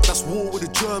angry murk, that's war with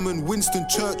a German, Winston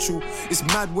Churchill. It's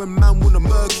mad when man wanna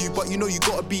murk you, but you know you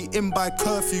gotta be in by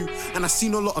curfew. And I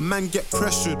seen a lot of man get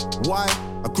pressured. Why?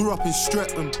 I grew up in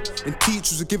Streatham, and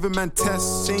teachers were giving man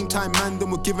tests. Same time man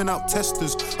them were giving out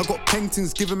testers. I got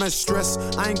paintings giving man stress.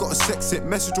 I ain't gotta sex it,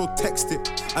 message or text it.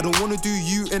 I don't wanna do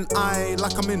you and I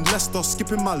like I'm in Leicester,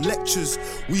 skipping my lectures.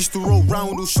 We used to roll round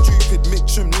all stupid,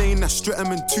 Mitcham Lane, that's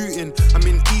Streatham and Tooting. I'm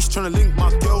in East trying to link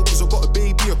my girl, cause I got a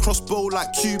baby, a crossbow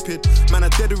like Cupid. Man, I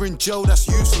dead her in jail, that's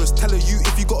useless. Tell her you,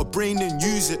 if you got a brain, then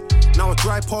use it. Now I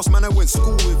drive past man I went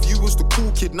school with. You was the cool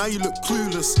kid, now you look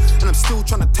clueless. And I'm still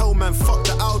trying to tell man, fuck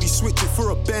the Audi, switch it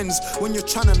for a Benz. When you're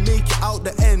trying to make it out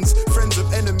the ends. Friends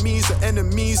of enemies are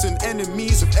enemies, and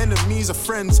enemies of enemies are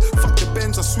friends. Fuck the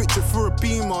Benz, I switch it for a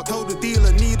Beamer. Told the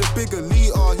dealer need a bigger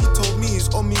liter. He told me he's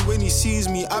on me when he sees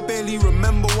me. I barely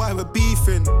remember why we're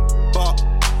beefing, but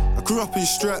I grew up in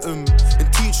Streatham,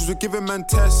 and teachers were giving man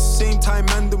tests. Same time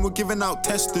man them were giving out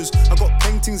testers. I got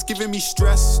paintings giving me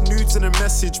stress, nudes and a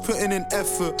message, putting in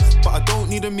effort. But I don't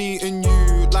need a meeting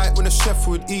you, like when a chef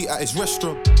would eat at his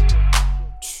restaurant.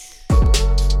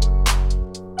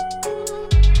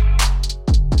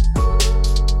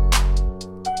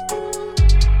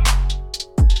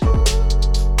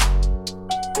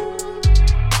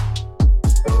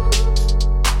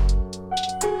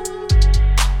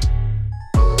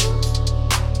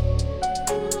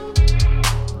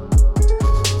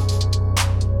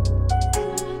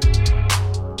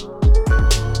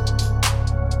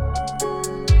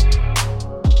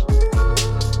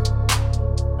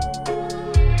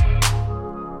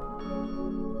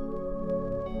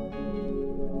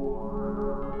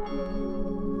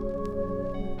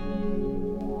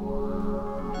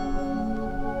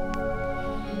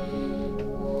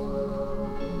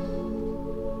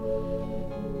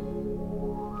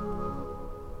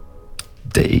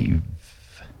 Dave.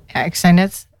 Ja, ik zei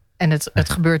net, en het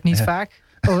gebeurt niet vaak,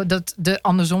 dat de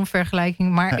andersom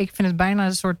vergelijking. Maar ik vind het bijna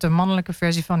een soort mannelijke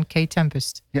versie van K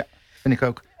Tempest. Ja, vind ik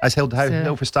ook. Hij is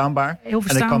heel verstaanbaar. Heel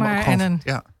verstaanbaar.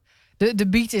 Ja. De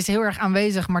beat is heel erg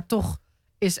aanwezig, maar toch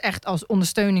is echt als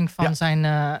ondersteuning van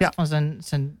zijn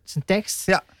tekst.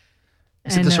 Ja.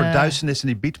 Er zit een soort duisternis in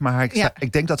die beat, maar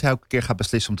ik denk dat hij ook een keer gaat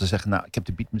beslissen om te zeggen, nou, ik heb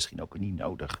de beat misschien ook niet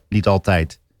nodig. Niet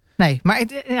altijd. Nee, maar ik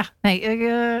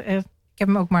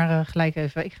heb hem ook maar gelijk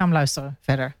even. Ik ga hem luisteren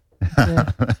verder.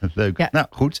 Leuk. Ja. Nou,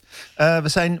 goed. We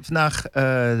zijn vandaag,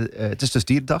 het is dus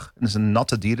dierendag. Het is een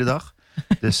natte dierendag.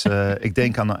 Dus ik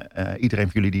denk aan iedereen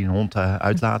van jullie die een hond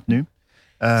uitlaat nu.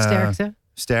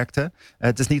 Sterkte.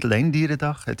 Het is niet alleen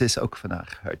dierendag. Het is ook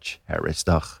vandaag Hutch Harris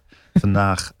dag.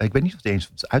 Vandaag, ik weet niet of het eens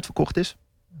uitverkocht is.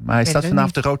 Maar hij staat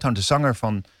vanavond de Roadhound, de zanger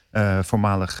van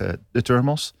voormalig de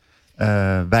Turtles.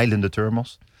 Weilende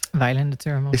Turtles. Weilende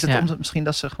Turtles. Is het misschien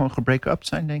dat ze gewoon gebreak-up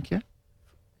zijn, denk je?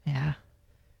 Ja.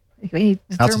 Ik weet niet.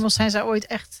 De Turtles zijn ze ooit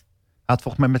echt... Had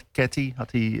volgens mij met Cathy,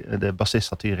 de bassist,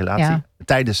 had hij een relatie. Ja.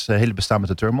 Tijdens het hele bestaan met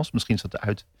de Turtles. Misschien zat het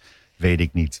uit. Weet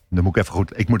ik niet. Dan moet ik even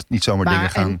goed. Ik moet het niet zomaar dingen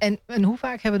gaan. En hoe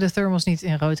vaak hebben de Turtles niet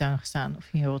in Roodhound gestaan? Of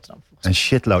in Rotterdam? Een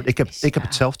shitload. Ik heb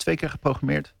het zelf 2 keer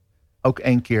geprogrammeerd. Ook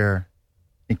 1 keer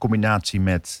in combinatie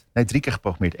met... Nee, 3 keer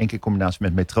geprogrammeerd. 1 keer in combinatie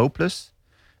met Metropolis.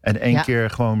 En 1 keer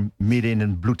gewoon midden in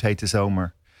een bloedhete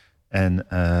zomer. En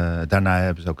daarna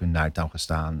hebben ze ook in Nighttown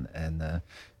gestaan. En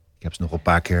ik heb ze nog een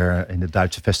paar keer in het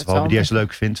Duitse festival, die jij zo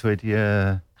leuk vindt. Hoe heet die?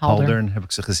 Haldern heb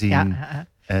ik ze gezien. Ja.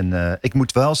 En ik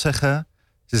moet wel zeggen,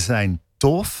 ze zijn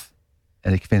tof.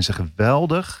 En ik vind ze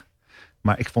geweldig.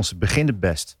 Maar ik vond ze begin het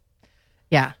best.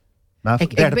 Ja. Maar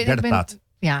derde plaat.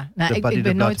 Ja, nou, ik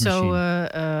ben nooit zo...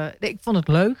 ik vond het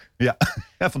leuk. Ja,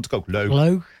 vond ik ook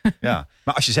leuk. Ja.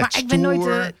 Maar als je zegt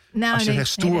stoer, als je zegt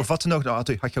stoer of wat dan ook, dan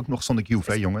had je ook nog Sonic Youth,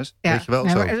 hè jongens? Ja. Weet je wel?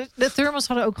 Zo. De Turtles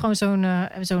hadden ook gewoon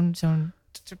zo'n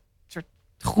soort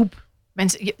groep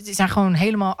mensen. Die zijn gewoon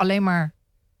helemaal alleen maar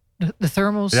de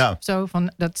Thermals. Ja. Zo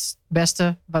van, dat is het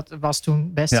beste, wat was toen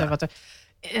het beste. Ja. Dat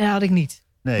had ik niet.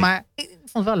 Nee. Maar ik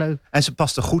vond het wel leuk. En ze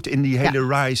paste goed in die hele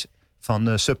rise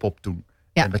van Sub Pop toen.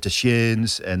 Ja. En met de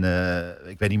shins en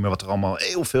ik weet niet meer wat er allemaal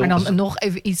heel veel... Maar dan nog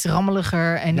even iets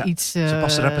rammeliger en iets... Ze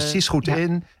pasten daar precies goed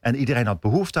in. En iedereen had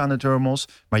behoefte aan de Turtles.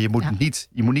 Maar je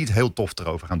moet niet heel tof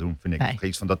erover gaan doen, vind ik. Nee.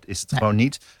 Iets van, dat is het gewoon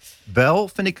niet. Wel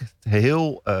vind ik het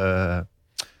heel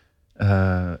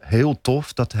heel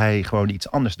tof dat hij gewoon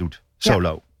iets anders doet.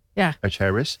 Solo. Ja. Hutch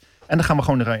Harris. En dan gaan we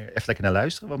gewoon er even lekker naar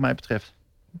luisteren wat mij betreft.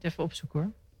 Moet even opzoeken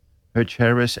hoor. Hutch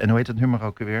Harris. En hoe heet dat nummer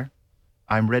ook alweer?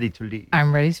 I'm Ready to Leave.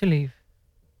 I'm Ready to Leave.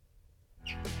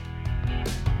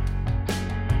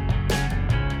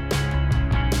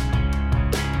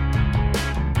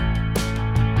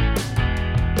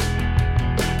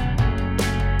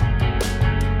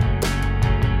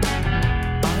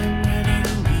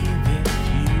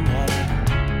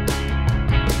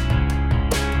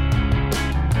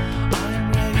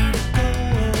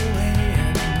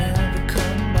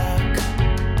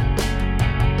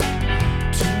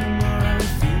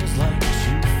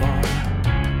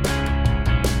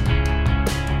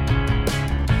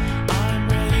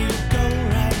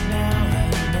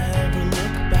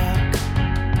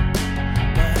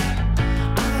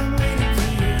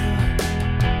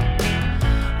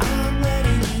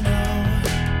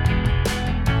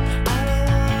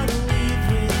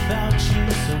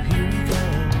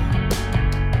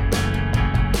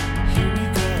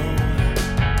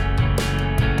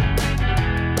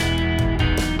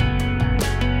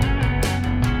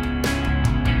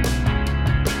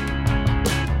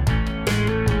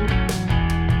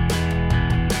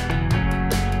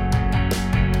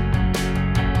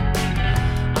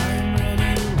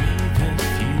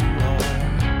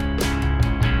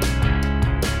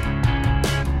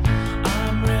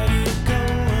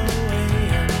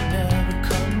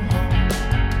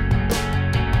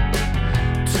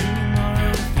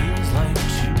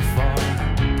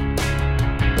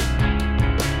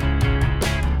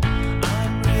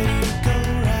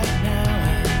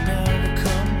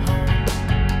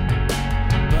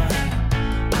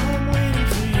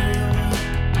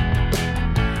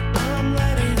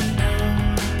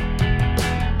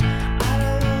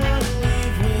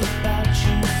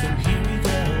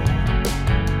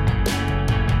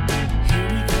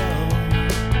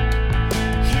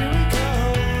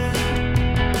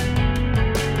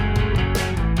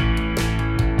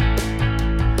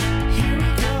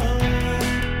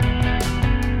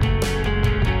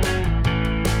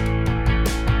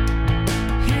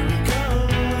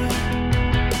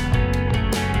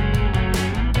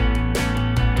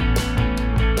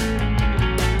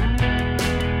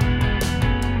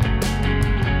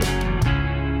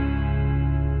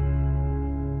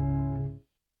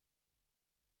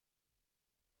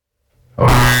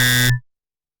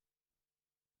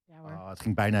 Het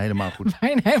ging bijna helemaal goed.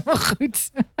 Bijna helemaal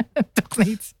goed. Toch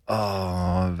niet.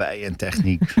 Oh, wij en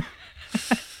techniek.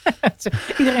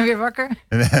 Iedereen weer wakker?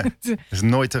 Het is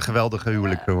nooit een geweldige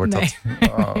huwelijk, wordt nee. dat.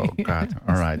 Oh, god.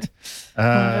 Alright.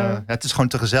 Het is gewoon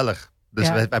te gezellig. Dus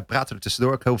wij praten er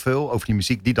tussendoor ook heel veel over die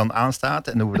muziek die dan aanstaat.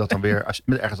 En hoe we dat dan weer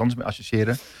ergens anders mee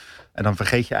associëren. En dan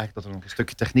vergeet je eigenlijk dat er nog een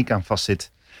stukje techniek aan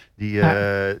vastzit. Die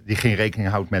geen rekening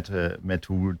houdt met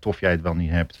hoe tof jij het wel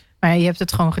niet hebt. Maar je hebt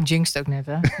het gewoon gejinxed ook net,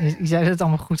 hè? Je zei dat het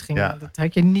allemaal goed ging. Ja. Dat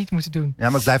had je niet moeten doen. Ja,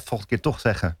 maar ik blijf het volgende keer toch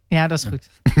zeggen. Ja, dat is goed.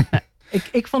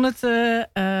 Ik vond het...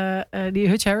 die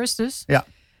Hutch Harris dus. Ja.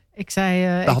 Ik zei...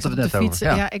 Daar hadden we het net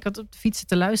over. Ja, ik had op de fiets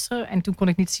te luisteren. En toen kon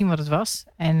ik niet zien wat het was.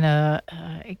 En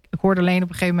ik hoorde alleen op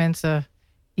een gegeven moment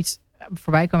iets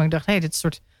voorbij komen. Ik dacht, dit is een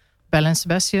soort Belle en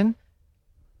Sebastian.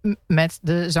 Met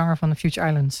de zanger van The Future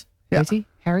Islands. Ja. Weet hij?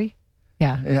 Harry?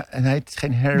 Ja. En hij heet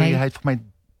geen Harry. Nee. Hij heet volgens mij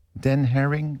Dan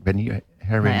Herring. Ik ben niet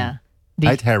Herring. Nou ja, hij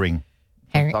heet Herring.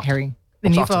 Herring. In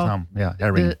ieder geval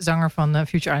de zanger van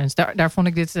Future Islands. Daar vond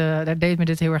ik dit, daar deed me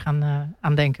dit heel erg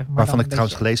aan denken. Waarvan ik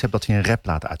trouwens gelezen heb dat hij een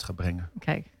rapplaat uit gaat brengen.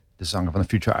 Kijk. De zanger van de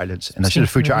Future Islands. En als je de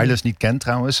Future Islands niet kent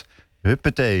trouwens,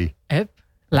 huppatee.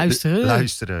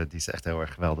 Luisteren, die is echt heel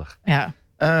erg geweldig. Ja.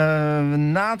 We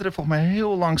naderen volgens mij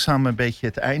heel langzaam een beetje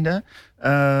het einde.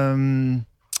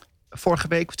 Vorige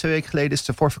week of 2 weken geleden is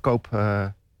de voorverkoop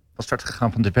van start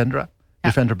gegaan van Devendra. Ja.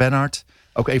 Devendra Banhart.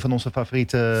 Ook een van onze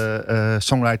favoriete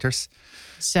songwriters.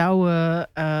 Zou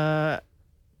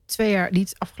 2 jaar,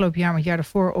 niet afgelopen jaar, maar het jaar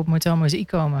daarvoor op Motel Mozaïek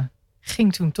komen.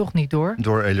 Ging toen toch niet door.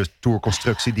 Door een hele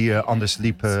tourconstructie die anders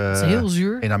liep heel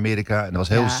zuur. In Amerika. En dat was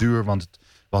heel zuur, want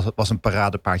het was een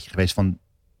paradepaardje geweest van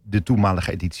de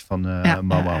toenmalige editie van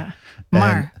Momo. Ja.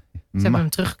 Maar ze hebben hem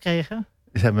teruggekregen.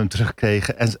 Ze hebben hem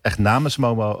teruggekregen. En echt namens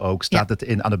Momo ook staat het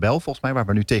in Annabel, volgens mij, waar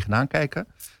we nu tegenaan kijken.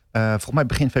 Volgens mij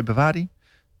begin februari.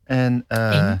 En,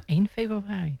 1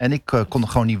 februari. En ik kon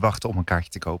gewoon niet wachten om een kaartje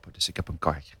te kopen. Dus ik heb een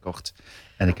kaartje gekocht.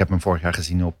 En ik heb hem vorig jaar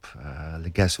gezien op The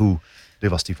Guess Who. Daar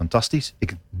was hij fantastisch.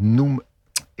 Ik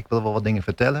wil wel wat dingen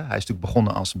vertellen. Hij is natuurlijk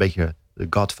begonnen als een beetje de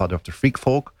godfather of the freak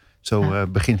folk. Zo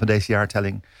begin van deze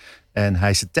jaartelling. En hij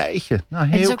is een tijdje. Nou,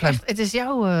 heel klein. Het is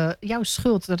jouw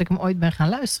schuld dat ik hem ooit ben gaan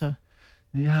luisteren.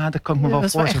 Ja, dat kan ik me wel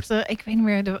voorstellen. Ik weet niet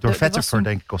meer. Door Vetiver,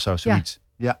 denk ik, of zo, zoiets.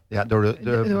 Ja, door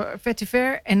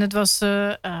Vetiver. En het was...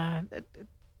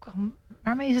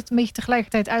 waarmee is het een beetje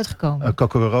tegelijkertijd uitgekomen?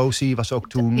 Cocororosi was ook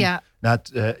toen. Ja.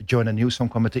 Joanna Newsom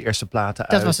kwam met de eerste platen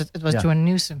uit. Dat was het. Het was Joanna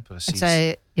Newsom. Precies. Het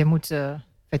zei, je moet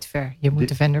Vetiver, je moet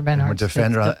Defender Banhart. Je moet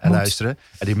Defender luisteren.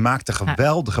 En die maakte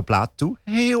geweldige plaat toe.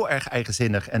 Heel erg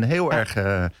eigenzinnig en heel erg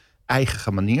eigen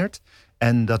gemanierd.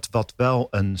 En dat wat wel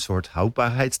een soort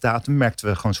houdbaarheidsdatum merkten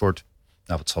we gewoon soort...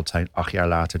 Nou, wat zal het zijn? 8 jaar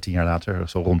later, 10 jaar later.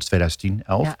 Zo rond 2010,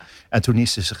 11. Ja. En toen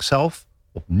is ze zichzelf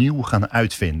opnieuw gaan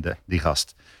uitvinden, die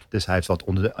gast. Dus hij heeft wat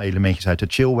elementjes uit de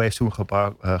chillwave toen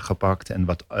gepakt. En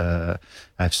hij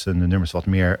heeft zijn nummers wat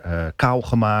meer kaal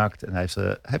gemaakt. En hij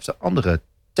heeft een andere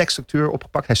tekststructuur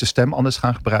opgepakt. Hij is zijn stem anders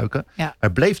gaan gebruiken. Ja. Hij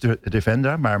bleef de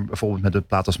Defender, maar bijvoorbeeld met de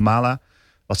plaat als Mala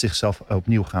was zichzelf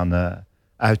opnieuw gaan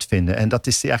uitvinden. En dat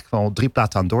is hij eigenlijk wel 3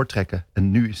 platen aan doortrekken.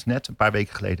 En nu is net een paar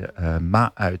weken geleden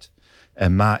Ma uit.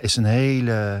 En Ma is een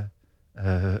hele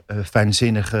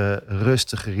fijnzinnige,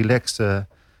 rustige, relaxte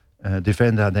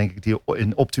Defender, denk ik, die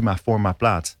in optima forma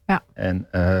plaat. Ja. En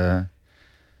daar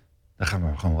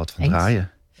gaan we gewoon wat van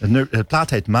draaien. Het plaat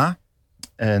heet Ma.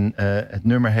 En het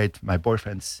nummer heet My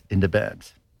Boyfriend's in the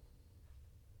Band.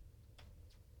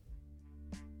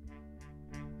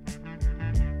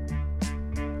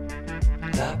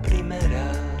 La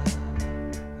primera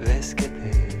vez que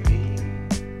te vi,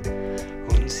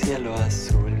 un cielo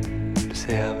azul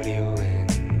se abrió en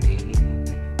mí.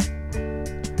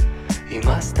 Y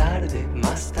más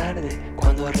tarde,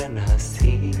 cuando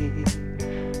renací,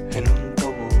 en un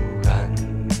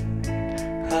tobogán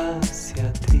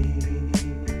hacia ti.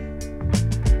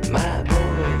 My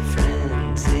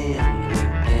boyfriend's in the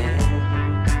band.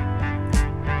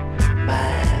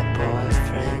 My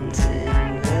boyfriend's in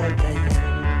the band.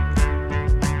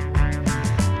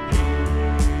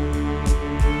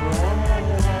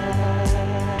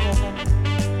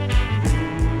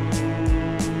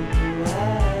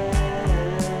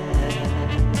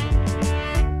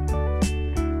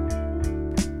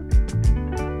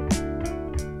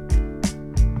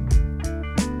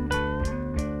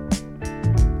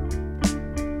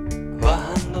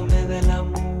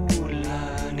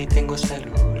 Tengo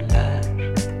celular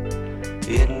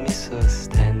y en mi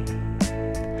sostén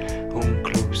un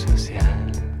club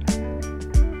social.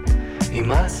 Y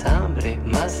más hambre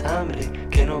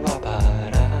que no va a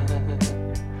parar,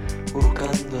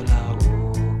 buscando la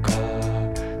boca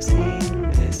sin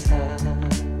besar.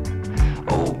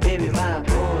 Oh baby, my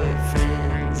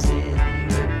boyfriend's in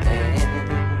the band.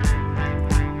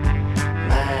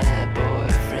 My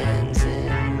boyfriend's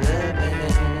in the band.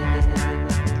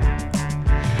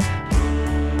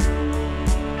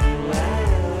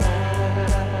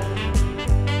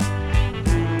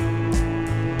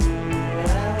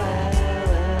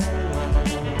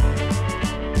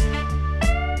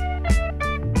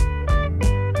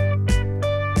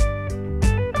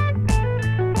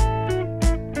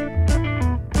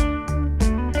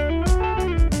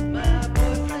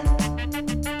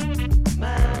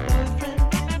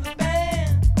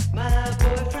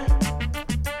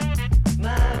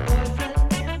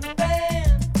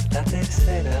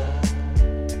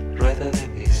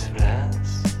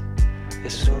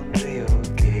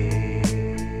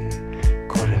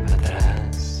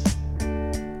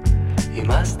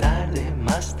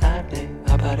 Más tarde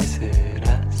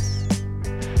aparecerás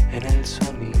en el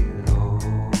sonido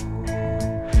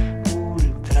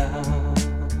ultra.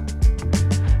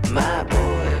 My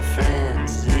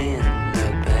boyfriend's in the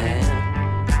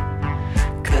band,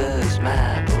 'cause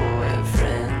my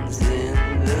boyfriend's in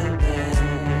the band.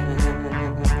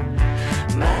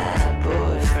 My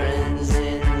boyfriend's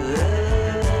in the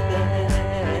band.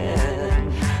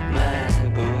 My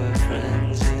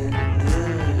boyfriend's in the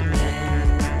band.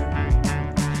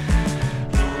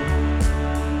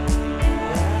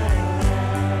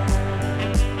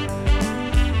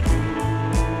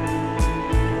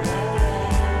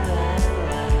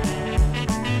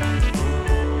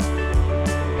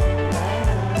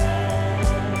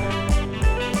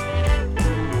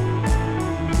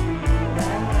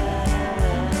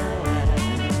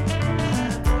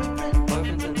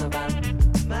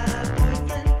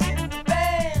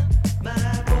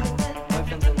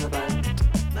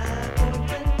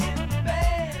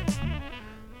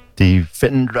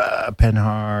 Defender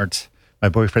Banhart, My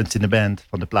Boyfriend's in the Band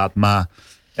van de plaat Ma.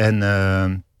 En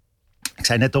ik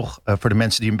zei net toch, voor de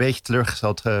mensen die een beetje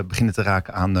teleurgesteld beginnen te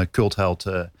raken aan cultheld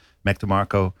Mac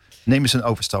DeMarco, neem eens een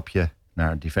overstapje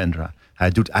naar Defendra. Hij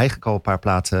doet eigenlijk al een paar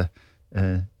platen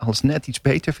alles net iets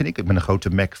beter, vind ik. Ik ben een grote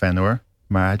Mac-fan hoor.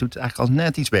 Maar hij doet het eigenlijk al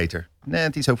net iets beter.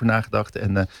 Net iets over nagedacht.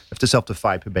 En heeft dezelfde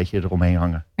vibe een beetje eromheen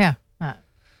hangen. Ja,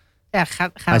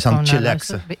 ga hij is aan het gewoon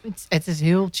chillaxen. Het is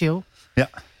heel chill. Ja.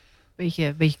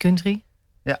 Beetje country.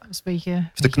 Ja. Dat is een beetje... Het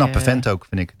is een knappe vent ook,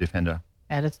 vind ik, Defender.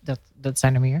 Ja, dat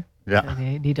zijn er meer. Ja.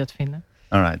 Die dat vinden.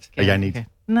 Alright. En jij niet?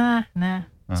 Nee.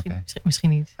 Misschien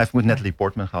niet. Hij heeft met Natalie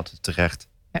Portman gehad, terecht.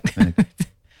 Ja.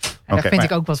 Daar vind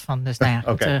ik ook wat van. Dus nou ja,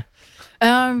 goed,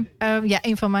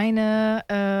 een van mijn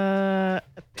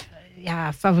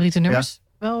favoriete nummers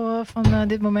wel van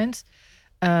dit moment.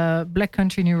 Black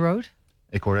Country New Road.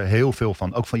 Ik hoor er heel veel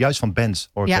van. Ook juist van bands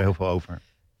hoor ik er heel veel over.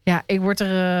 Ja, ik word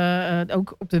er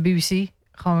ook op de BBC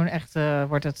gewoon echt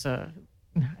wordt het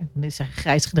ik wil zeggen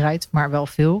grijs gedraaid, maar wel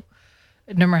veel.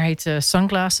 Het nummer heet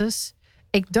Sunglasses.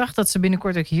 Ik dacht dat ze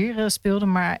binnenkort ook hier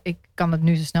speelden, maar ik kan het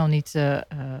nu zo snel niet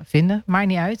vinden. Maakt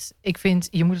niet uit. Ik vind,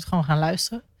 je moet het gewoon gaan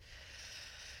luisteren.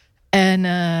 En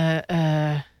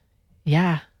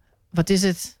wat is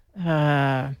het?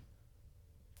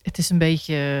 Het is een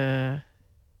beetje...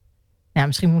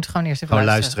 misschien moet ik gewoon eerst even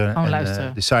luisteren. Gewoon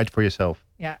luisteren. Decide for yourself.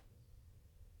 Ja.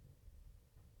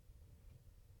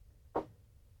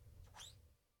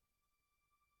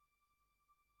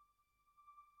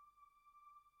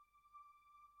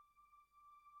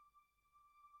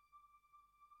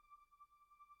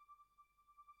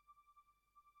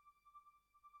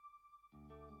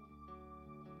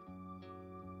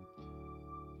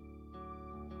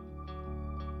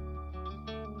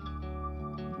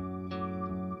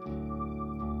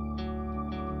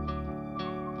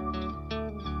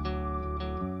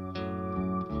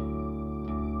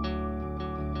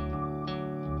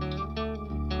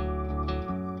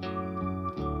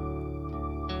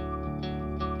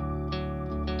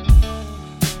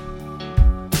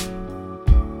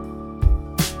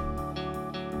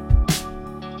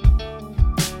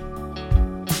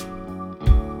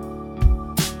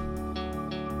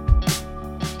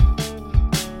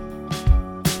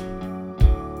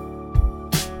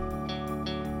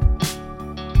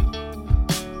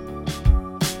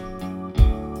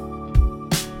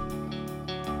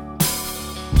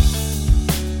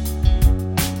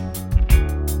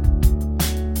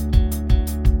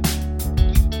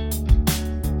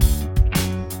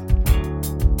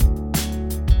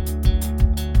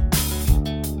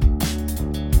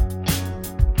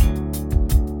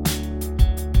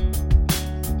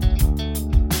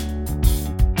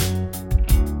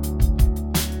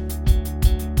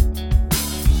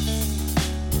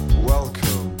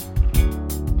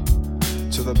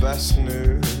 best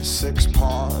new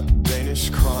 6-part Danish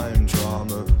crime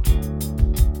drama.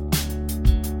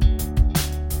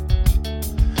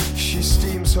 She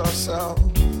steams herself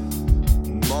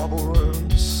in marble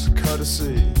rooms,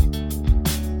 courtesy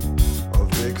of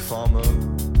Big Pharma.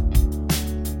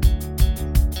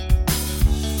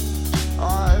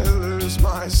 I lose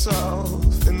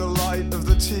myself in the light of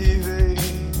the TV,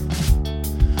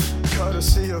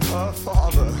 courtesy of her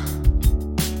father.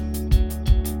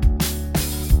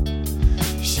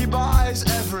 She buys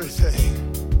everything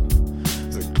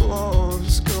that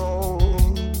glows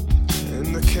gold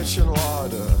in the kitchen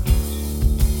larder.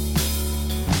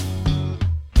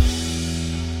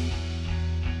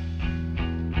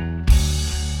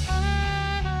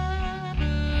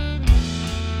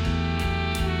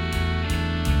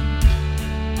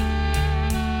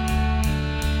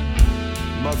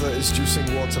 Mother is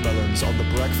juicing watermelons on the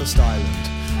breakfast island,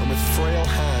 and with frail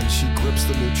hands she grips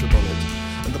the NutriBullet.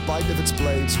 And the bite of its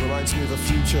blades reminds me of a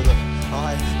future that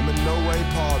I am in no way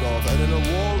part of. And in a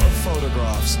wall of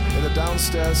photographs, in the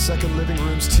downstairs second living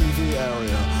room's TV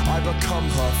area, I become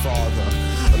her father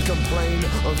and complain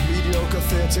of mediocre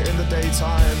theatre in the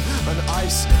daytime and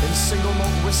ice in single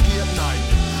malt whiskey at night,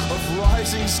 of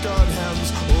rising skirt hems,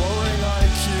 lowering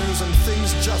IQs, and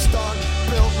things just aren't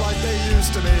built like they used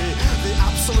to be. The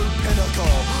absolute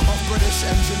pinnacle of British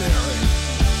engineering.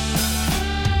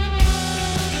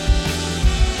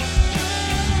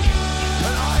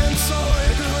 So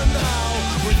ignorant now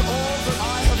with all that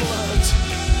I have learned.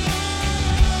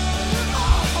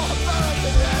 Oh,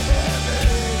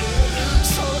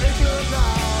 so ignorant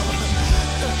now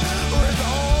with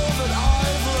all that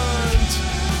I've learned.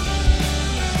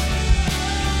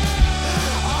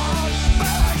 Oh,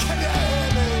 can you hear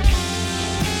me?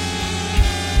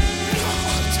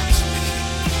 Oh, touch me.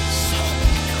 So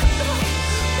ignorant now.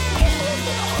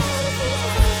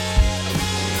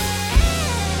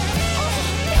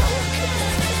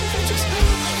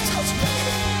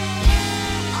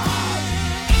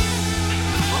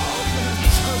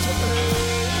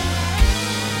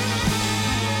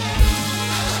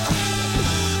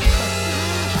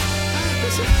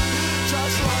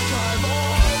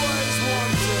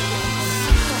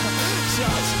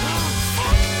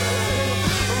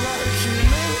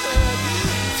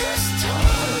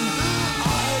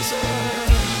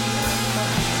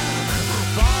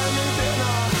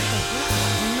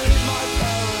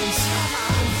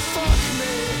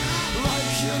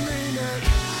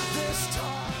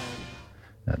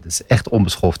 is echt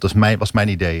onbeschoft. Was mijn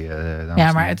idee.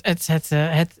 Ja, maar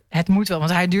het moet wel.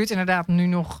 Want hij duurt inderdaad nu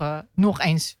nog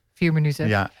eens 4 minuten.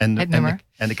 Ja,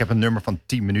 en ik heb een nummer van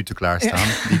 10 minuten klaarstaan.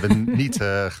 Ja. Die we niet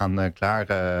gaan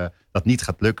dat niet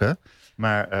gaat lukken.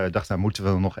 Maar dacht, nou moeten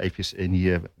we nog eventjes in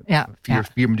die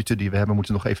 4 minuten die we hebben,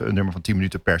 moeten we nog even een nummer van 10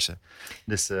 minuten persen.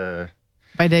 Dus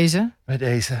bij deze? Bij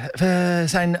deze. We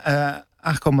zijn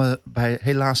aangekomen bij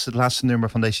helaas het laatste nummer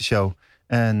van deze show.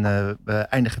 En we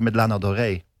eindigen met Lana Del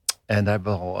Rey. En daar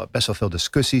hebben we al best wel veel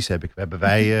discussies. Hebben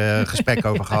wij gesprek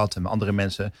over gehad. En met andere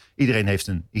mensen. Iedereen heeft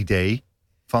een idee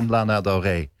van Lana Del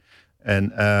Rey. En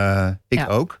ik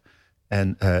ook.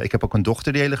 En ik heb ook een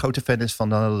dochter die hele grote fan is van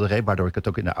Lana Del Rey. Waardoor ik het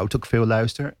ook in de auto ook veel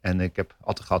luister. En ik heb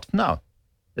altijd gehad van, nou,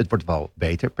 het wordt wel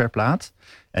beter per plaat.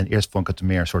 En eerst vond ik het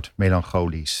meer een soort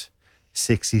melancholisch,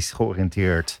 60's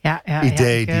georiënteerd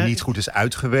idee die niet goed is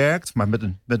uitgewerkt. Maar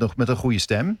met een goede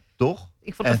stem, toch?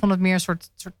 Ik vond het meer een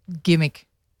soort gimmick.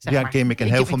 Gimmick. En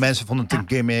heel veel mensen vonden het een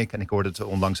gimmick. En ik hoorde het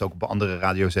onlangs ook op andere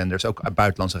radiozenders. Ook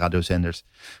buitenlandse radiozenders.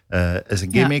 Het is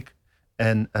een gimmick. Ja.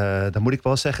 En dan moet ik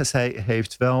wel zeggen, zij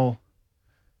heeft wel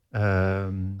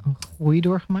een groei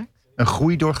doorgemaakt. Een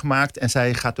groei doorgemaakt. En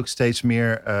zij gaat ook steeds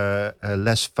meer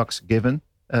less fucks given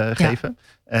geven.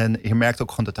 En je merkt ook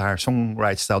gewoon dat haar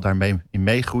songwrite-stijl daarmee in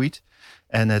meegroeit.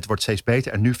 En het wordt steeds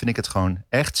beter. En nu vind ik het gewoon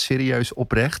echt serieus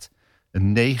oprecht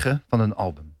een 9 van een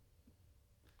album.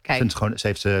 Kijk. Ze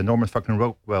heeft Norman fucking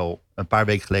Rockwell een paar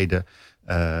weken geleden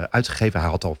uitgegeven. Hij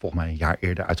had al volgens mij een jaar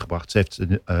eerder uitgebracht. Ze heeft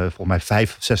volgens mij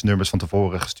 5 of 6 nummers van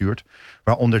tevoren gestuurd.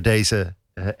 Waaronder deze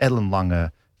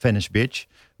ellenlange Vanish Bitch.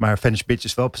 Maar Vanish Bitch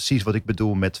is wel precies wat ik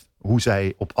bedoel met hoe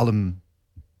zij op alle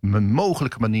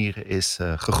mogelijke manieren is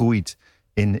gegroeid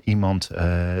in iemand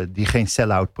die geen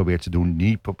sell-out probeert te doen. Die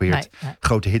niet probeert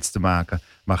grote hits te maken.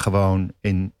 Maar gewoon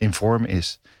in vorm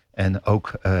is. En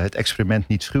ook het experiment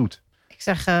niet schuwt. Ik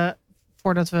zeg,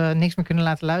 voordat we niks meer kunnen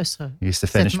laten luisteren. Hier is de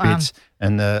Vanish Bitch.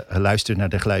 En luister naar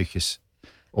de geluidjes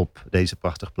op deze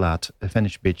prachtige plaat.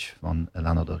 Vanish Bitch van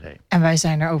Lana Del Rey. En wij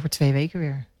zijn er over 2 weken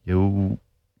weer. Joe.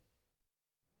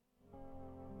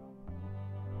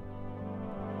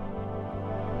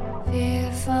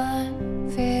 Feel fun,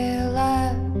 feel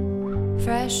love,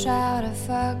 fresh out of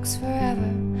fucks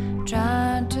forever,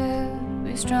 trying to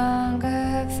be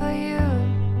stronger for you.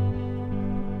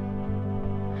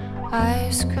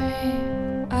 Ice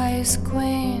cream, ice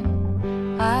queen,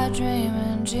 I dream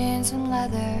in jeans and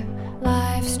leather,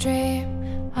 life's dream,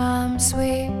 I'm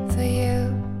sweet for you.